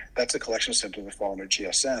that's a collection of symptoms that fall under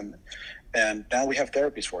GSM. And now we have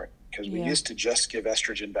therapies for it, because we used to just give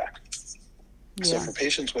estrogen back. Yeah. So for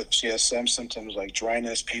patients with GSM symptoms like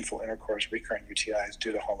dryness, painful intercourse, recurrent UTIs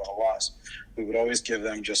due to hormonal loss, we would always give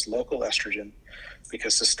them just local estrogen,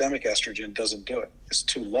 because systemic estrogen doesn't do it. It's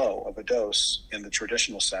too low of a dose in the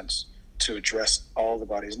traditional sense to address all the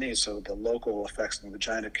body's needs. So the local effects in the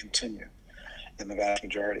vagina continue in the vast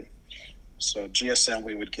majority. So GSM,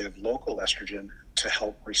 we would give local estrogen to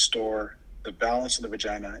help restore the balance in the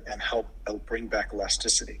vagina and help bring back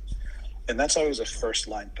elasticity. And that's always a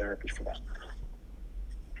first-line therapy for that.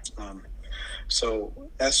 So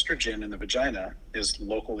estrogen in the vagina is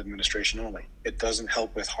local administration only. It doesn't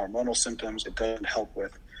help with hormonal symptoms. It doesn't help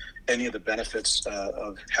with any of the benefits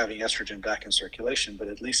of having estrogen back in circulation, but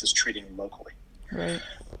at least it's treating locally. Right.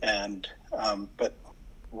 And but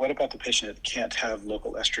what about the patient that can't have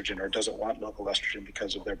local estrogen or doesn't want local estrogen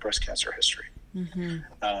because of their breast cancer history,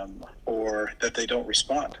 or that they don't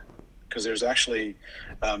respond? Because there's actually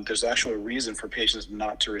a reason for patients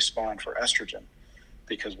not to respond for estrogen.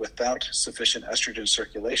 Because without sufficient estrogen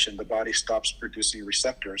circulation, the body stops producing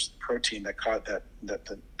receptors, protein that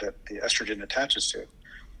the estrogen attaches to.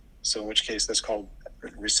 So in which case that's called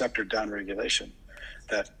receptor downregulation,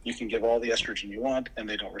 that you can give all the estrogen you want and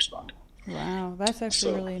they don't respond. Wow, that's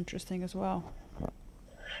actually really interesting as well.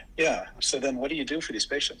 Yeah, so then what do you do for these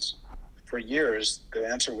patients? For years, the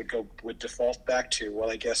answer would default back to, well,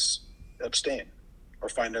 I guess abstain or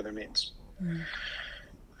find other means. Mm.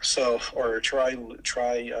 So, or try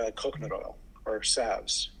coconut oil or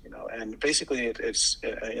salves, and basically it's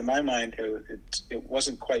in my mind, it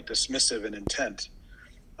wasn't quite dismissive in intent,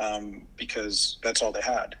 because that's all they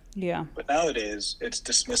had. Yeah. But nowadays it's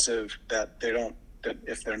dismissive that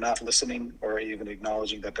if they're not listening or even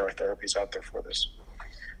acknowledging that there are therapies out there for this.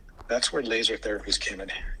 That's where laser therapies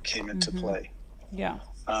came into play. Yeah.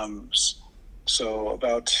 So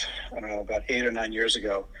about 8 or 9 years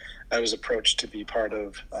ago, I was approached to be part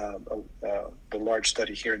of the large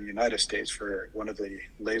study here in the United States for one of the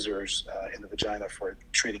lasers in the vagina for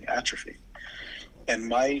treating atrophy. And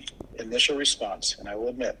my initial response, and I will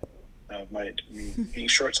admit, being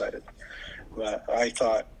short-sighted, I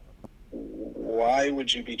thought, why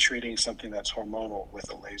would you be treating something that's hormonal with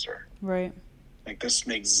a laser? Right. Like, this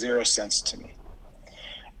makes zero sense to me.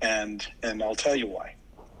 And I'll tell you why.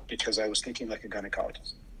 Because I was thinking like a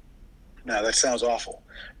gynecologist. Now that sounds awful,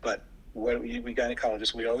 but we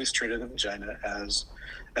gynecologists, we always treated the vagina as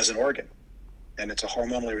an organ, and it's a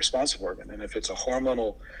hormonally responsive organ. And if it's a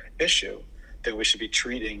hormonal issue, then we should be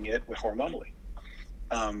treating it hormonally.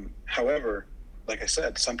 However, like I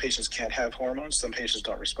said, some patients can't have hormones, some patients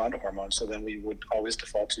don't respond to hormones. So then we would always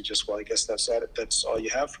default to just, well, I guess that's all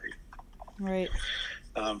you have for you. Right.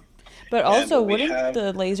 But also, wouldn't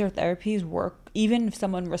the laser therapies work even if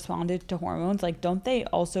someone responded to hormones? Like, don't they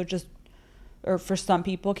also or for some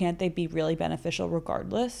people, can't they be really beneficial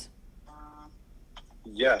regardless?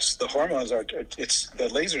 Yes, the hormones the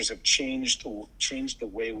lasers have changed the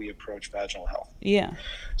way we approach vaginal health. Yeah.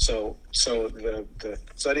 So the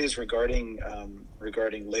studies regarding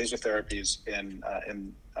laser therapies in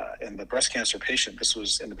the breast cancer patient, this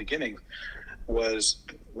was in the beginning, was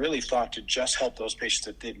really thought to just help those patients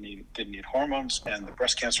that didn't need hormones and the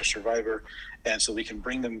breast cancer survivor, and so we can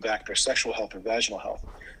bring them back their sexual health or vaginal health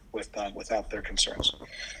without their concerns.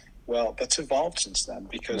 Well, that's evolved since then,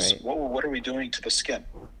 because Right. what are we doing to the skin?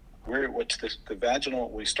 What's the vaginal?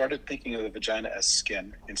 We started thinking of the vagina as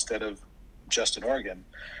skin instead of just an organ.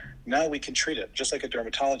 Now we can treat it just like a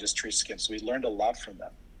dermatologist treats skin. So we learned a lot from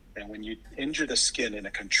them. And when you injure the skin in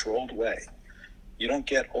a controlled way, you don't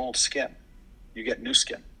get old skin. You get new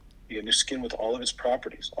skin. You get new skin with all of its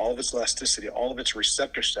properties, all of its elasticity, all of its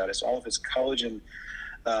receptor status, all of its collagen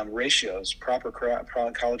ratios, proper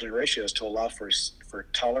collagen ratios to allow for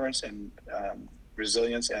tolerance and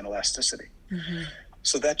resilience and elasticity. Mm-hmm.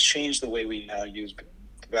 So that changed the way we now use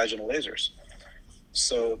vaginal lasers.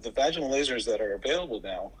 So the vaginal lasers that are available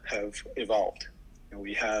now have evolved. And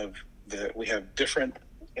we have different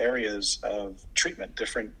areas of treatment,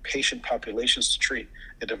 different patient populations to treat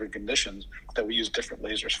in different conditions that we use different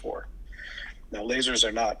lasers for. Now, lasers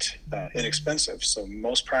are not inexpensive, so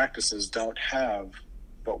most practices don't have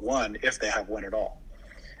but one, if they have one at all.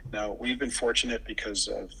 Now, we've been fortunate because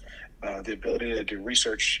of the ability to do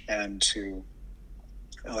research and to,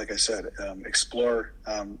 like I said, explore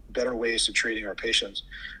better ways of treating our patients.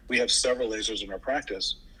 We have several lasers in our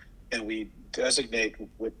practice, and we designate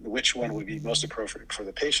which one would be most appropriate for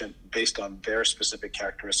the patient based on their specific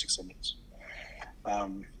characteristics and needs.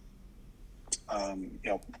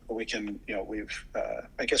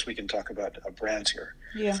 I guess we can talk about brands here.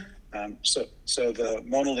 Yeah. So the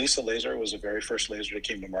Mona Lisa laser was the very first laser that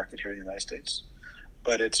came to market here in the United States,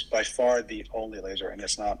 but it's by far the only laser, and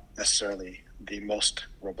it's not necessarily the most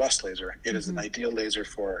robust laser. It is an ideal laser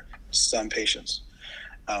for some patients,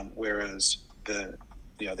 whereas the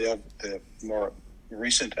more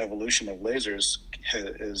recent evolution of lasers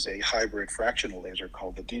is a hybrid fractional laser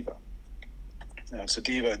called the Diva. It's a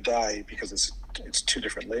Diva dye because it's two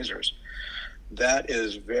different lasers. That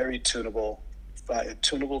is very tunable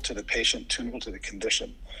to the patient, tunable to the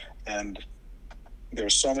condition, and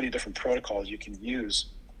there's so many different protocols you can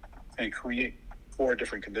use and create for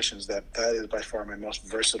different conditions that is by far my most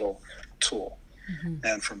versatile tool.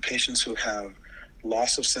 And from patients who have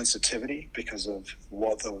loss of sensitivity because of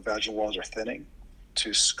the vaginal walls are thinning,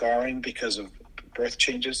 to scarring because of birth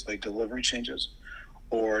changes, like delivery changes,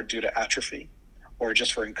 or due to atrophy, or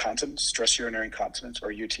just for incontinence, stress urinary incontinence,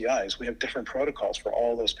 or UTIs, we have different protocols for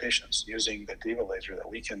all those patients using the Diva laser that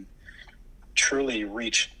we can truly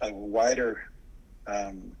reach a wider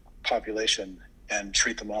population and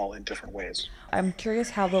treat them all in different ways. I'm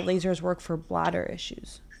curious how the lasers work for bladder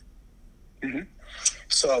issues. Mm-hmm.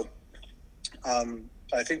 So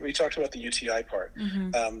I think we talked about the UTI part.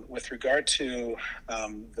 With regard to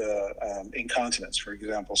the incontinence, for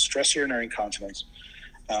example, stress urinary incontinence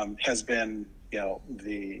has been,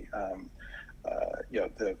 the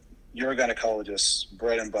urogynecologist's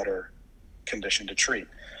bread and butter condition to treat.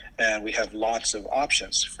 And we have lots of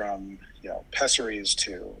options from, pessaries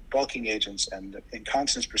to bulking agents and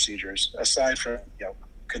incontinence procedures, aside from,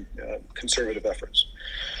 conservative efforts.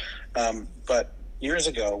 But years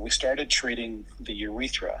ago, we started treating the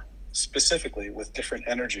urethra specifically with different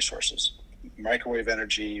energy sources, microwave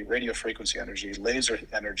energy, radio frequency energy, laser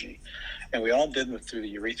energy, and we all did them through the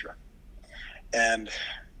urethra. And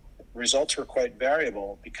results were quite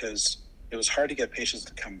variable because it was hard to get patients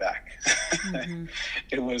to come back.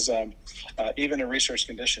 It was, even in research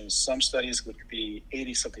conditions, some studies would be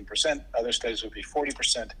 80-something%, other studies would be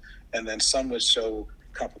 40%, and then some would show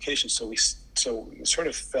complications. So we sort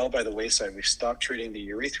of fell by the wayside. We stopped treating the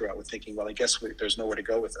urethra. We're thinking, well, I guess there's nowhere to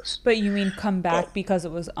go with this. But you mean come back because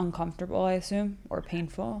it was uncomfortable, I assume, or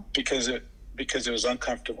painful? Because it was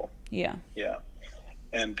uncomfortable. Yeah. Yeah.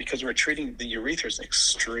 And because we're treating the urethra is an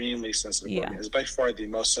extremely sensitive organ. It's by far the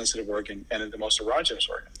most sensitive organ and the most erogenous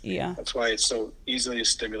organ. Yeah. That's why it's so easily to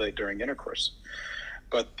stimulate during intercourse.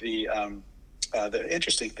 But the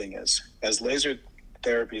interesting thing is, as laser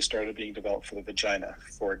therapy started being developed for the vagina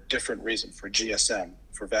for different reasons, for GSM,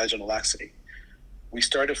 for vaginal laxity, we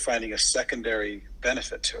started finding a secondary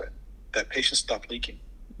benefit to it, that patients stopped leaking.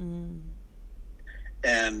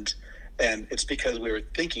 And it's because we were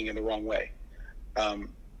thinking in the wrong way.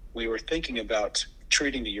 We were thinking about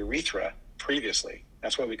treating the urethra previously.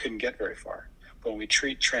 That's why we couldn't get very far. But when we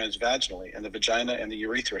treat transvaginally, and the vagina and the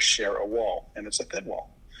urethra share a wall, and it's a thin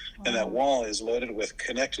wall. And that wall is loaded with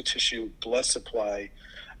connective tissue, blood supply,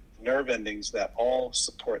 nerve endings that all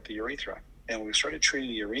support the urethra. And when we started treating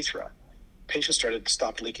the urethra, patients started to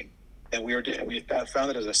stop leaking. And we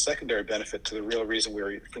found it as a secondary benefit to the original reason we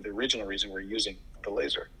were using the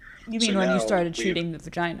laser. You mean when you started treating the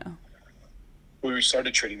vagina? We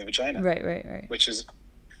started treating the vagina. Right.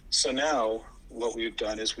 So now what we've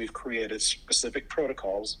done is we've created specific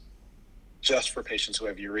protocols just for patients who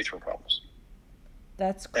have urethral problems.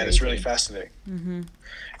 That's crazy. And it's really fascinating.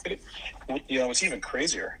 What's even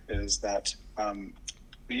crazier is that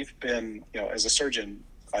we've been, as a surgeon,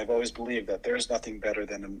 I've always believed that there's nothing better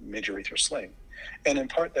than a mid-urethral sling. And in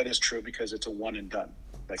part that is true because it's a one and done.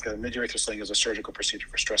 Like a mid-urethral sling is a surgical procedure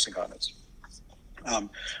for stress incontinence. On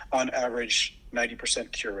average,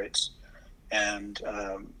 90% cure rates. And,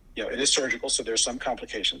 it is surgical, so there's some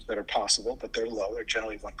complications that are possible, but they're low. They're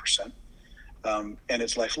generally 1%. And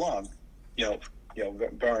it's lifelong,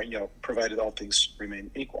 provided all things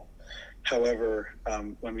remain equal. However,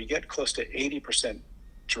 when we get close to 80%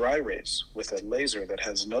 dry rates with a laser that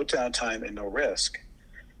has no downtime and no risk,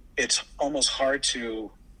 it's almost hard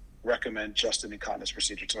to recommend just an incontinence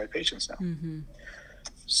procedure to my patients now.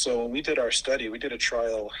 So when we did our study, we did a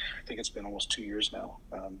trial, I think it's been almost 2 years now,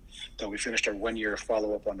 that we finished our 1 year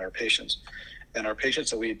follow-up on our patients. And our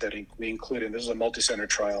patients that we included, and this is a multi-center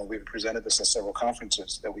trial, we presented this at several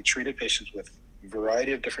conferences, that we treated patients with a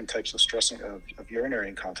variety of different types of stressing of urinary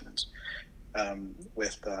incontinence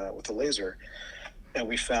with a laser. And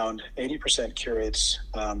we found 80% cure rates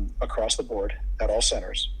across the board at all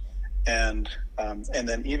centers. And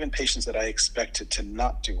then even patients that I expected to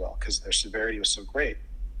not do well because their severity was so great,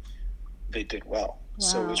 they did well. Wow.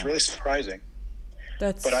 So it was really surprising.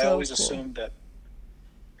 But I always cool. assumed that,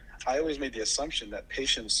 I always made the assumption that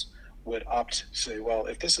patients would opt to say, well,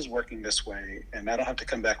 if this is working this way and I don't have to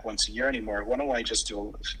come back once a year anymore, why don't I just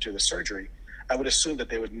do the surgery? I would assume that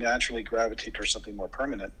they would naturally gravitate towards something more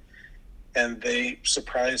permanent. And they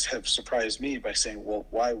have surprised me by saying, well,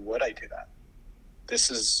 why would I do that? This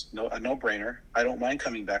is a no-brainer. I don't mind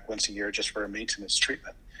coming back once a year just for a maintenance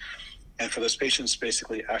treatment. And for those patients,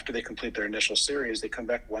 basically, after they complete their initial series, they come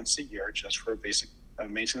back once a year just for a basic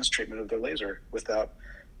maintenance treatment of their laser without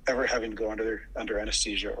ever having to go under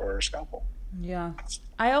anesthesia or a scalpel. Yeah.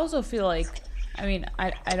 I also feel like, I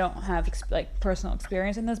don't have personal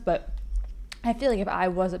experience in this, but I feel like if I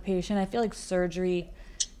was a patient, I feel like surgery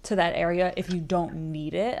to that area, if you don't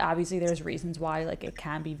need it, obviously there's reasons why it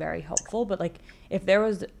can be very helpful, but if there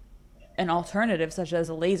was an alternative such as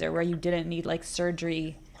a laser where you didn't need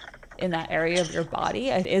surgery in that area of your body,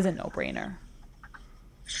 it is a no-brainer.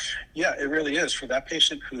 Yeah, it really is. For that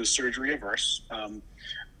patient who is surgery averse,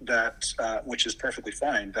 which is perfectly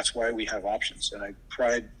fine. That's why we have options. And I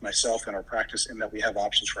pride myself in our practice in that we have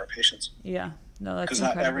options for our patients. Yeah, no, that's because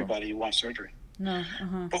not everybody wants surgery. No.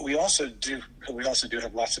 But we also do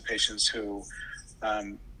have lots of patients who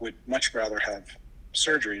would much rather have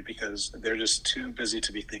surgery because they're just too busy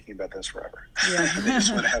to be thinking about this forever. Yeah. They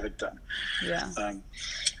just want to have it done. Yeah.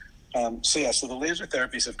 So the laser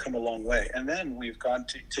therapies have come a long way. And then we've gone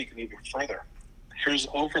to take it even further. Here's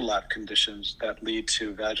overlap conditions that lead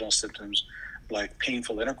to vaginal symptoms like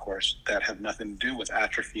painful intercourse that have nothing to do with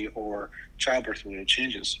atrophy or childbirth-related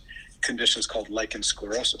changes. Conditions called lichen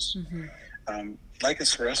sclerosis. Lichen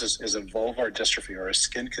sclerosis is a vulvar dystrophy or a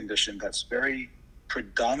skin condition that's very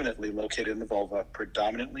predominantly located in the vulva,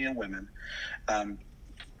 predominantly in women. And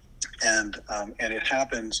it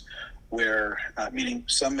happens where, meaning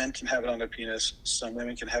some men can have it on their penis, some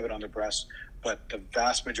women can have it on their breast, but the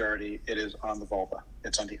vast majority, it is on the vulva.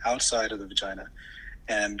 It's on the outside of the vagina.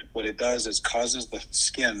 And what it does is causes the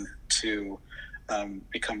skin to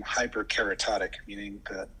become hyperkeratotic, meaning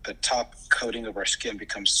the top coating of our skin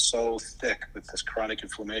becomes so thick with this chronic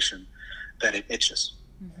inflammation that it itches.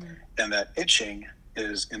 And that itching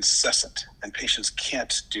is incessant, and patients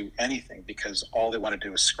can't do anything because all they want to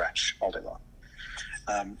do is scratch all day long.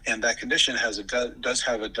 And that condition does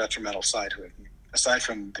have a detrimental side to it. Aside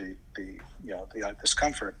from the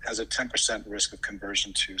discomfort, has a 10% risk of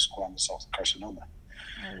conversion to squamous cell carcinoma.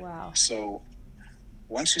 Oh, wow. So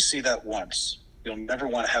once you see that once, you'll never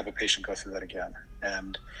want to have a patient go through that again,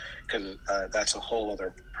 and because that's a whole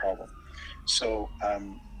other problem. So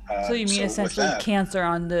you mean essentially cancer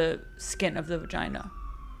on the skin of the vagina?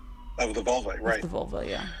 Of the vulva, right. Of the vulva,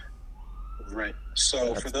 yeah. Right.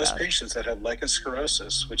 So for those patients that have lichen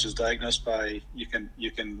sclerosis, which is diagnosed by, you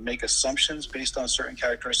can make assumptions based on certain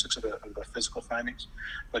characteristics of the physical findings,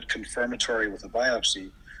 but confirmatory with a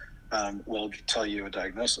biopsy will tell you a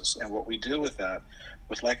diagnosis. And what we do with that,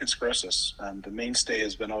 with lichen sclerosis, the mainstay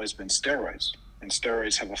has always been steroids. And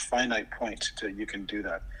steroids have a finite point to you can do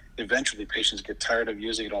that. Eventually, patients get tired of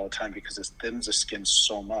using it all the time because it thins the skin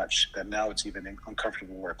so much that now it's even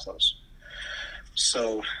uncomfortable to wear clothes.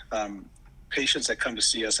 So patients that come to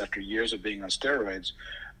see us after years of being on steroids,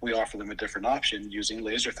 we offer them a different option using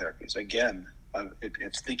laser therapies. Again,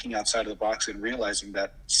 it's thinking outside of the box and realizing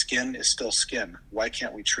that skin is still skin. Why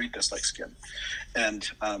can't we treat this like skin?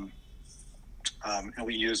 And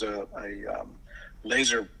we use a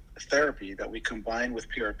laser therapy that we combine with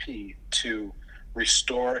PRP to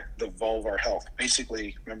restore the vulvar health.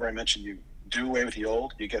 Basically, remember I mentioned you do away with the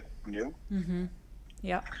old, you get new. Mm-hmm.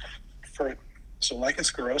 Yeah. So lichen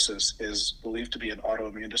sclerosus is believed to be an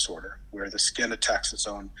autoimmune disorder where the skin attacks its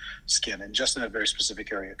own skin, and just in a very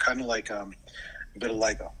specific area, kind of like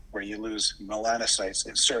vitiligo, where you lose melanocytes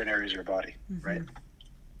in certain areas of your body, right?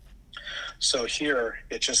 So here,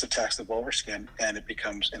 it just attacks the vulvar skin, and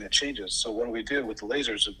it changes. So what do we do with the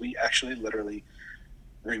lasers is we actually literally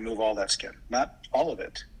remove all that skin. Not all of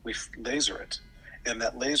it. We laser it. And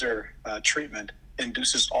that laser treatment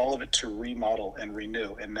induces all of it to remodel and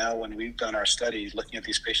renew. And now when we've done our study looking at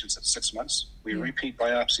these patients at 6 months, we repeat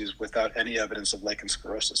biopsies without any evidence of lichen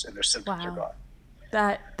sclerosus, and their symptoms are gone.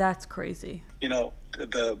 That's crazy. You know,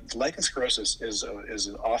 the lichen sclerosus is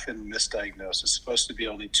often misdiagnosed. It's supposed to be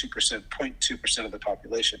only 0.2% of the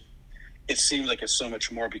population. It seems like it's so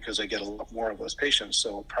much more because I get a lot more of those patients,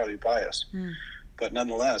 so probably biased. But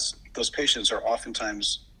nonetheless, those patients are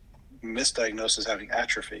oftentimes misdiagnosed as having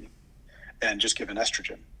atrophy and just given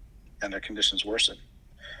estrogen, and their conditions worsen.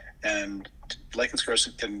 And lichen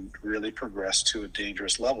sclerosus can really progress to a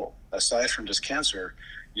dangerous level. Aside from just cancer,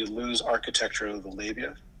 you lose architecture of the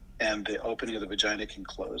labia, and the opening of the vagina can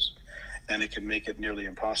close, and it can make it nearly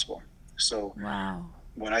impossible. So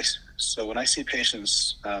when I see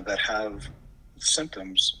patients that have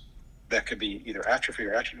symptoms that could be either atrophy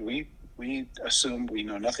or atrophy, we assume we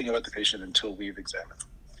know nothing about the patient until we've examined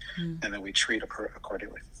them, and then we treat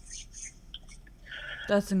accordingly.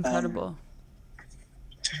 That's incredible.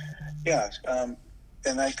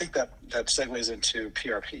 And I think that segues into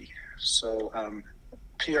PRP. So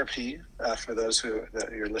PRP, for those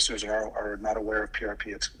your listeners are not aware of PRP,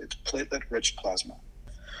 it's platelet-rich plasma.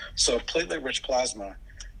 So platelet-rich plasma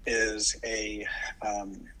is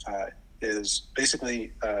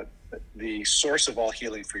basically the source of all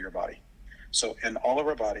healing for your body. So in all of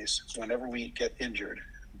our bodies, whenever we get injured,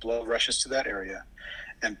 blood rushes to that area,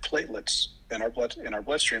 and platelets in our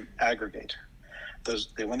bloodstream aggregate.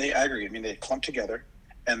 When they aggregate, they clump together,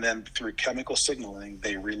 and then through chemical signaling,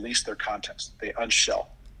 they release their contents. They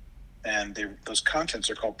unshell, and those contents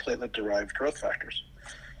are called platelet-derived growth factors.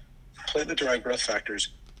 Platelet-derived growth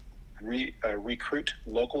factors recruit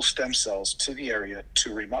local stem cells to the area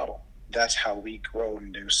to remodel. That's how we grow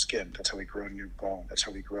new skin. That's how we grow new bone. That's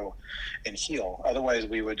how we grow and heal. Otherwise,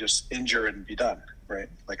 we would just injure and be done, right?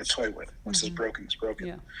 Like a toy would. Once it's broken, it's broken.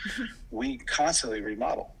 Yeah. We constantly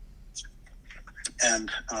remodel.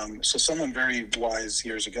 And so someone very wise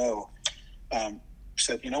years ago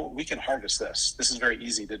said, we can harvest this. This is very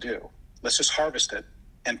easy to do. Let's just harvest it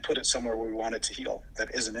and put it somewhere where we want it to heal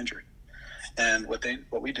that isn't injured. And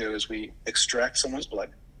what we do is we extract someone's blood.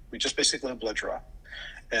 We just basically a blood draw,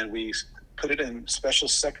 and we put it in special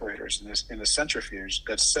separators in the centrifuge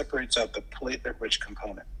that separates out the platelet-rich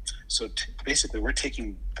component. So basically, we're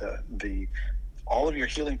taking all of your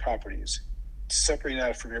healing properties, separate it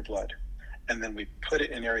out from your blood, and then we put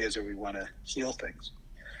it in areas where we want to heal things.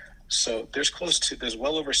 So there's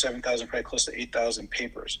well over 7,000, probably close to 8,000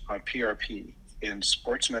 papers on PRP in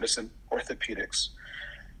sports medicine, orthopedics,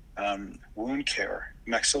 wound care,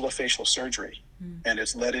 maxillofacial surgery, and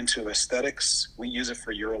it's led into aesthetics. We use it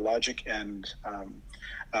for urologic and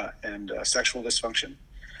sexual dysfunction.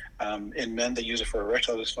 In men, they use it for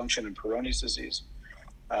erectile dysfunction and Peyronie's disease.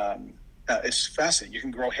 It's fascinating. You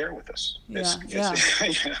can grow hair with this. Yeah.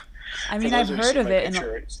 I mean, I've heard of it.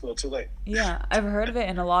 It's a little too late. Yeah, I've heard of it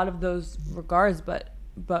in a lot of those regards, but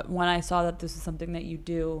when I saw that this is something that you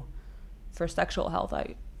do for sexual health,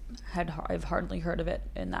 I've hardly heard of it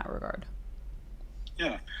in that regard.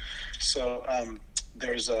 Yeah. So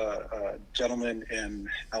there's a gentleman in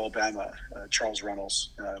Alabama, Charles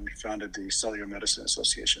Reynolds. He founded the Cellular Medicine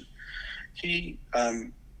Association. He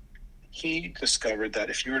discovered that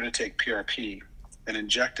if you were to take PRP and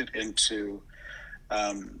inject it into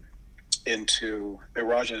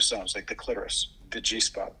erogenous zones like the clitoris, the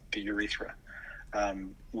G-spot, the urethra,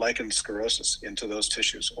 lichen sclerosus into those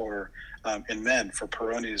tissues, or in men for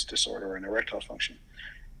Peyronie's disorder and erectile function,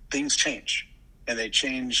 things change, and they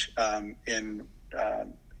change in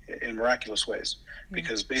miraculous ways,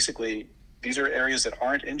 because basically these are areas that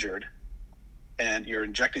aren't injured, and you're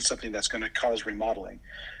injecting something that's going to cause remodeling,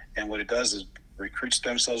 and what it does is recruit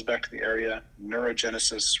stem cells back to the area,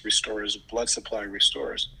 neurogenesis restores, blood supply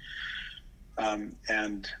restores.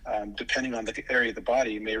 And depending on the area of the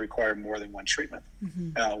body, may require more than one treatment,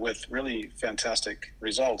 with really fantastic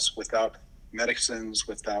results without medicines,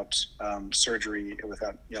 without surgery,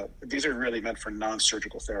 without, these are really meant for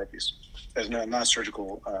non-surgical therapies, as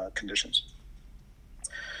non-surgical conditions,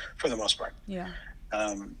 for the most part. Yeah.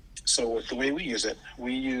 So the way we use it,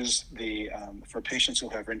 we use for patients who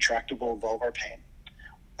have intractable vulvar pain,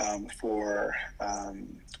 for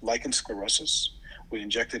lichen sclerosis, we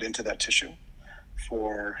inject it into that tissue.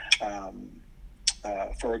 For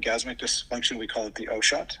orgasmic dysfunction, we call it the O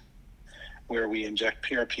shot, where we inject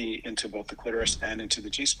PRP into both the clitoris and into the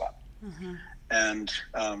G-spot. Mm-hmm. And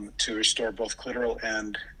to restore both clitoral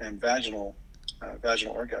and vaginal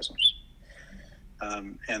orgasms.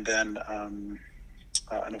 And then,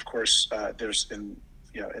 and of course, there's in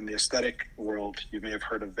the aesthetic world, you may have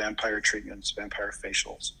heard of vampire treatments, vampire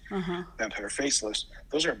facials, vampire facelifts.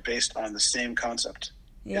 Those are based on the same concept.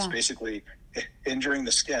 Yeah. It's basically injuring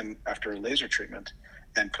the skin after a laser treatment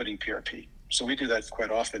and putting PRP. So we do that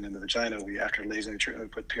quite often in the vagina. After laser treatment,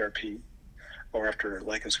 we put PRP, or after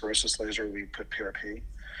lichen sclerosis laser, we put PRP,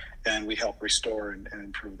 and we help restore and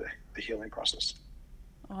improve the healing process.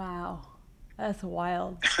 Wow, that's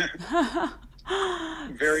wild.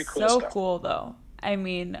 Very cool so stuff. Cool though. I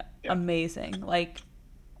mean, yeah. Amazing. Like,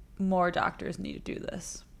 more doctors need to do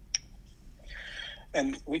this.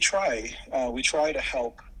 And we try to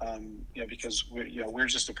help, because we're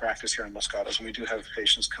just a practice here in Los Gatos, and we do have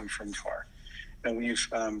patients come from far. And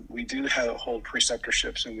we do hold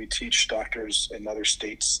preceptorships, and we teach doctors in other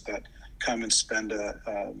states that come and spend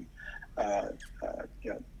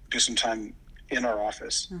do some time in our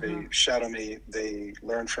office. Mm-hmm. They shadow me. They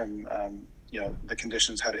learn from the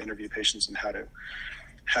conditions, how to interview patients, and how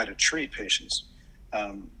to treat patients.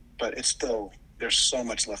 But it's still, there's so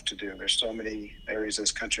much left to do. There's so many areas in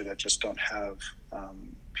this country that just don't have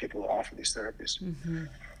people to offer these therapies. Mm-hmm.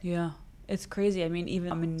 Yeah, it's crazy. I mean,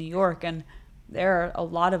 even I'm in New York, and there are a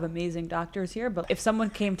lot of amazing doctors here. But if someone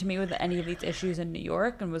came to me with any of these issues in New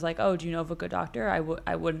York and was like, "Oh, do you know of a good doctor?"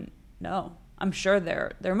 I wouldn't know. I'm sure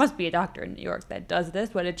there must be a doctor in New York that does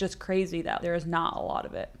this, but it's just crazy that there is not a lot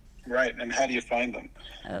of it. Right, and how do you find them?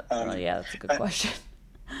 Well, yeah, that's a good question.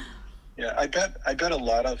 Yeah, I bet a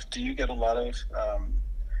lot of. Do you get a lot of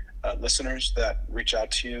listeners that reach out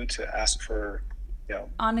to you to ask for,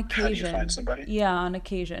 on occasion, how do you find somebody? Yeah, on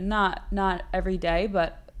occasion, not every day,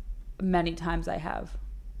 but many times I have.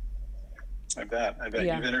 I bet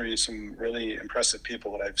yeah. You've interviewed some really impressive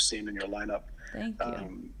people that I've seen in your lineup. Thank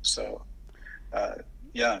you.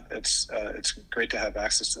 Yeah, it's great to have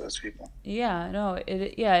access to those people. Yeah, no,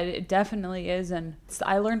 it definitely is, and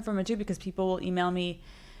I learned from it too, because people will email me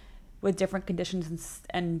with different conditions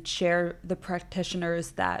and share the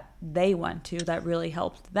practitioners that they went to that really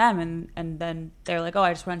helped them, and then they're like, oh,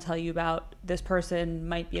 I just want to tell you about this person,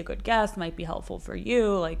 might be a good guest, might be helpful for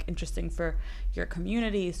you, like interesting for your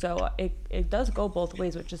community. So it does go both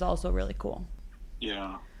ways, which is also really cool.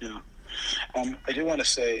 Yeah. I do want to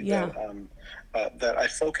say that I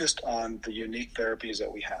focused on the unique therapies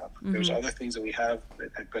that we have. Mm-hmm. There's other things that we have,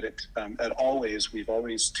 but we've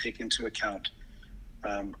always taken into account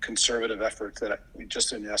conservative efforts that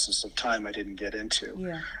just in the essence of time I didn't get into.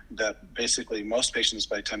 Yeah. That basically most patients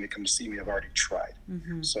by the time they come to see me have already tried.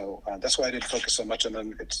 Mm-hmm. So that's why I didn't focus so much on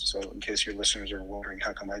them. So in case your listeners are wondering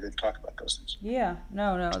how come I didn't talk about those things. Yeah,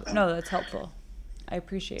 no, that's helpful. I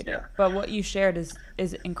appreciate it. But what you shared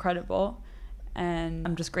is incredible, and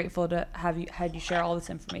I'm just grateful to have you share all this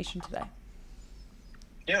information today.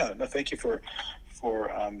 Yeah, no, thank you for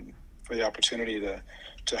the opportunity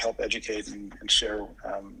to help educate and share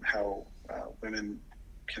how women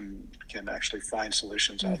can actually find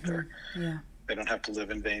solutions out there. Yeah, they don't have to live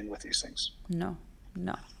in vain with these things. No,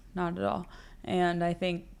 not at all. And I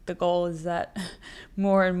think the goal is that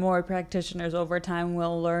more and more practitioners over time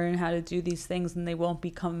will learn how to do these things, and they won't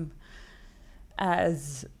become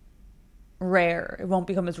as rare. It won't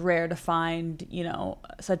become as rare to find,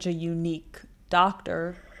 such a unique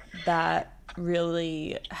doctor that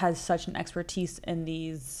really has such an expertise in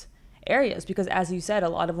these areas. Because as you said, a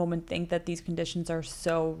lot of women think that these conditions are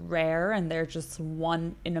so rare and they're just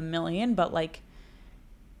one in a million, but like,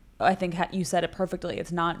 I think you said it perfectly.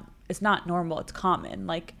 It's not normal. It's common.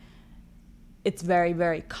 Like, it's very,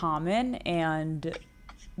 very common, and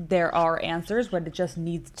there are answers, but it just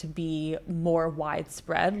needs to be more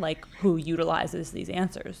widespread, like who utilizes these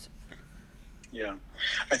answers. Yeah,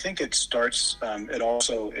 I think it starts, it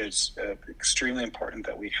also is extremely important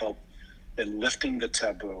that we help in lifting the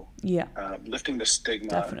taboo, lifting the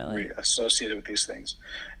stigma associated with these things.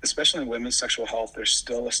 Especially in women's sexual health, there's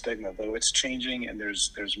still a stigma, though it's changing, and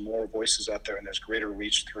there's more voices out there, and there's greater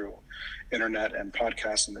reach through internet and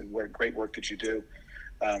podcasts and the great work that you do.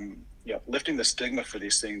 Lifting the stigma for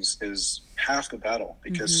these things is half the battle,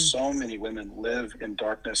 because so many women live in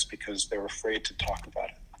darkness because they're afraid to talk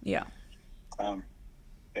about it. Yeah.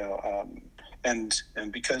 And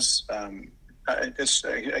because I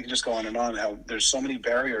can just go on and on. How there's so many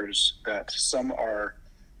barriers that some are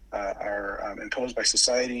imposed by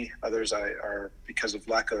society. Others are because of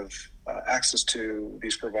lack of access to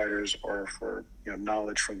these providers, or for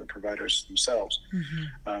knowledge from the providers themselves.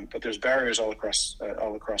 But there's barriers all across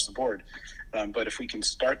the board. But if we can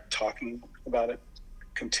start talking about it,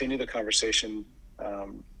 continue the conversation,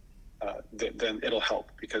 then it'll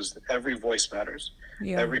help, because every voice matters.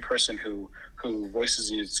 Yeah. Every person who voices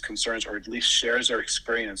these concerns, or at least shares their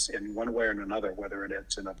experience in one way or another, whether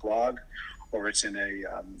it's in a blog, or it's in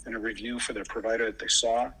a review for their provider that they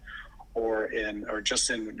saw, or just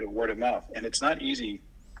in word of mouth. And it's not easy.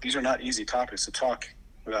 These are not easy topics to talk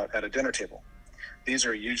about at a dinner table. These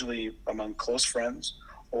are usually among close friends,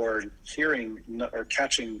 or hearing or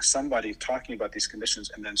catching somebody talking about these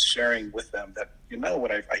conditions and then sharing with them that,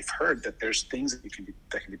 what I've heard, that there's things that can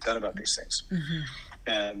be done about these things,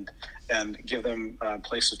 and give them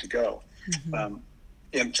places to go.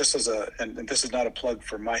 And just and this is not a plug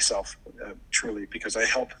for myself, truly, because I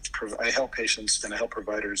help patients and I help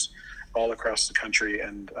providers all across the country.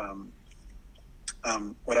 And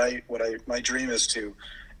my dream is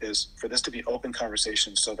for this to be open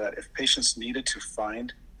conversation, so that if patients needed to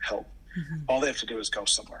find help, all they have to do is go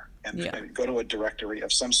somewhere and go to a directory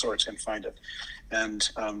of some sorts and find it. And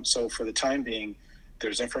so for the time being,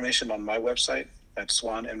 there's information on my website at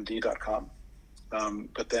swanmd.com.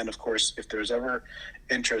 But then, of course, if there's ever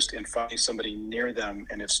interest in finding somebody near them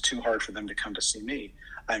and it's too hard for them to come to see me,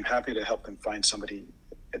 I'm happy to help them find somebody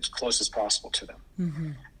as close as possible to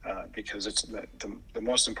them. Because it's the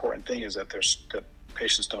most important thing is that that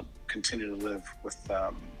patients don't continue to live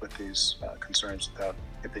with these concerns without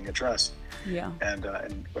it being addressed. Yeah. And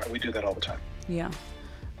we do that all the time. Yeah.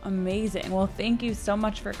 Amazing. Well, thank you so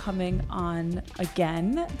much for coming on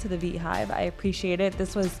again to the Beehive. I appreciate it.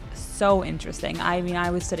 This was so interesting. I mean, I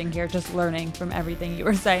was sitting here just learning from everything you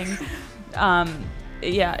were saying. I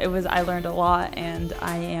learned a lot, and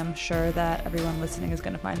I am sure that everyone listening is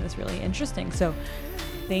going to find this really interesting. So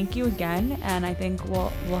thank you again, and I think we'll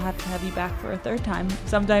have to have you back for a third time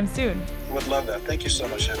sometime soon. Would love that. Thank you so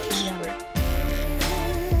much, Hannah. This is great.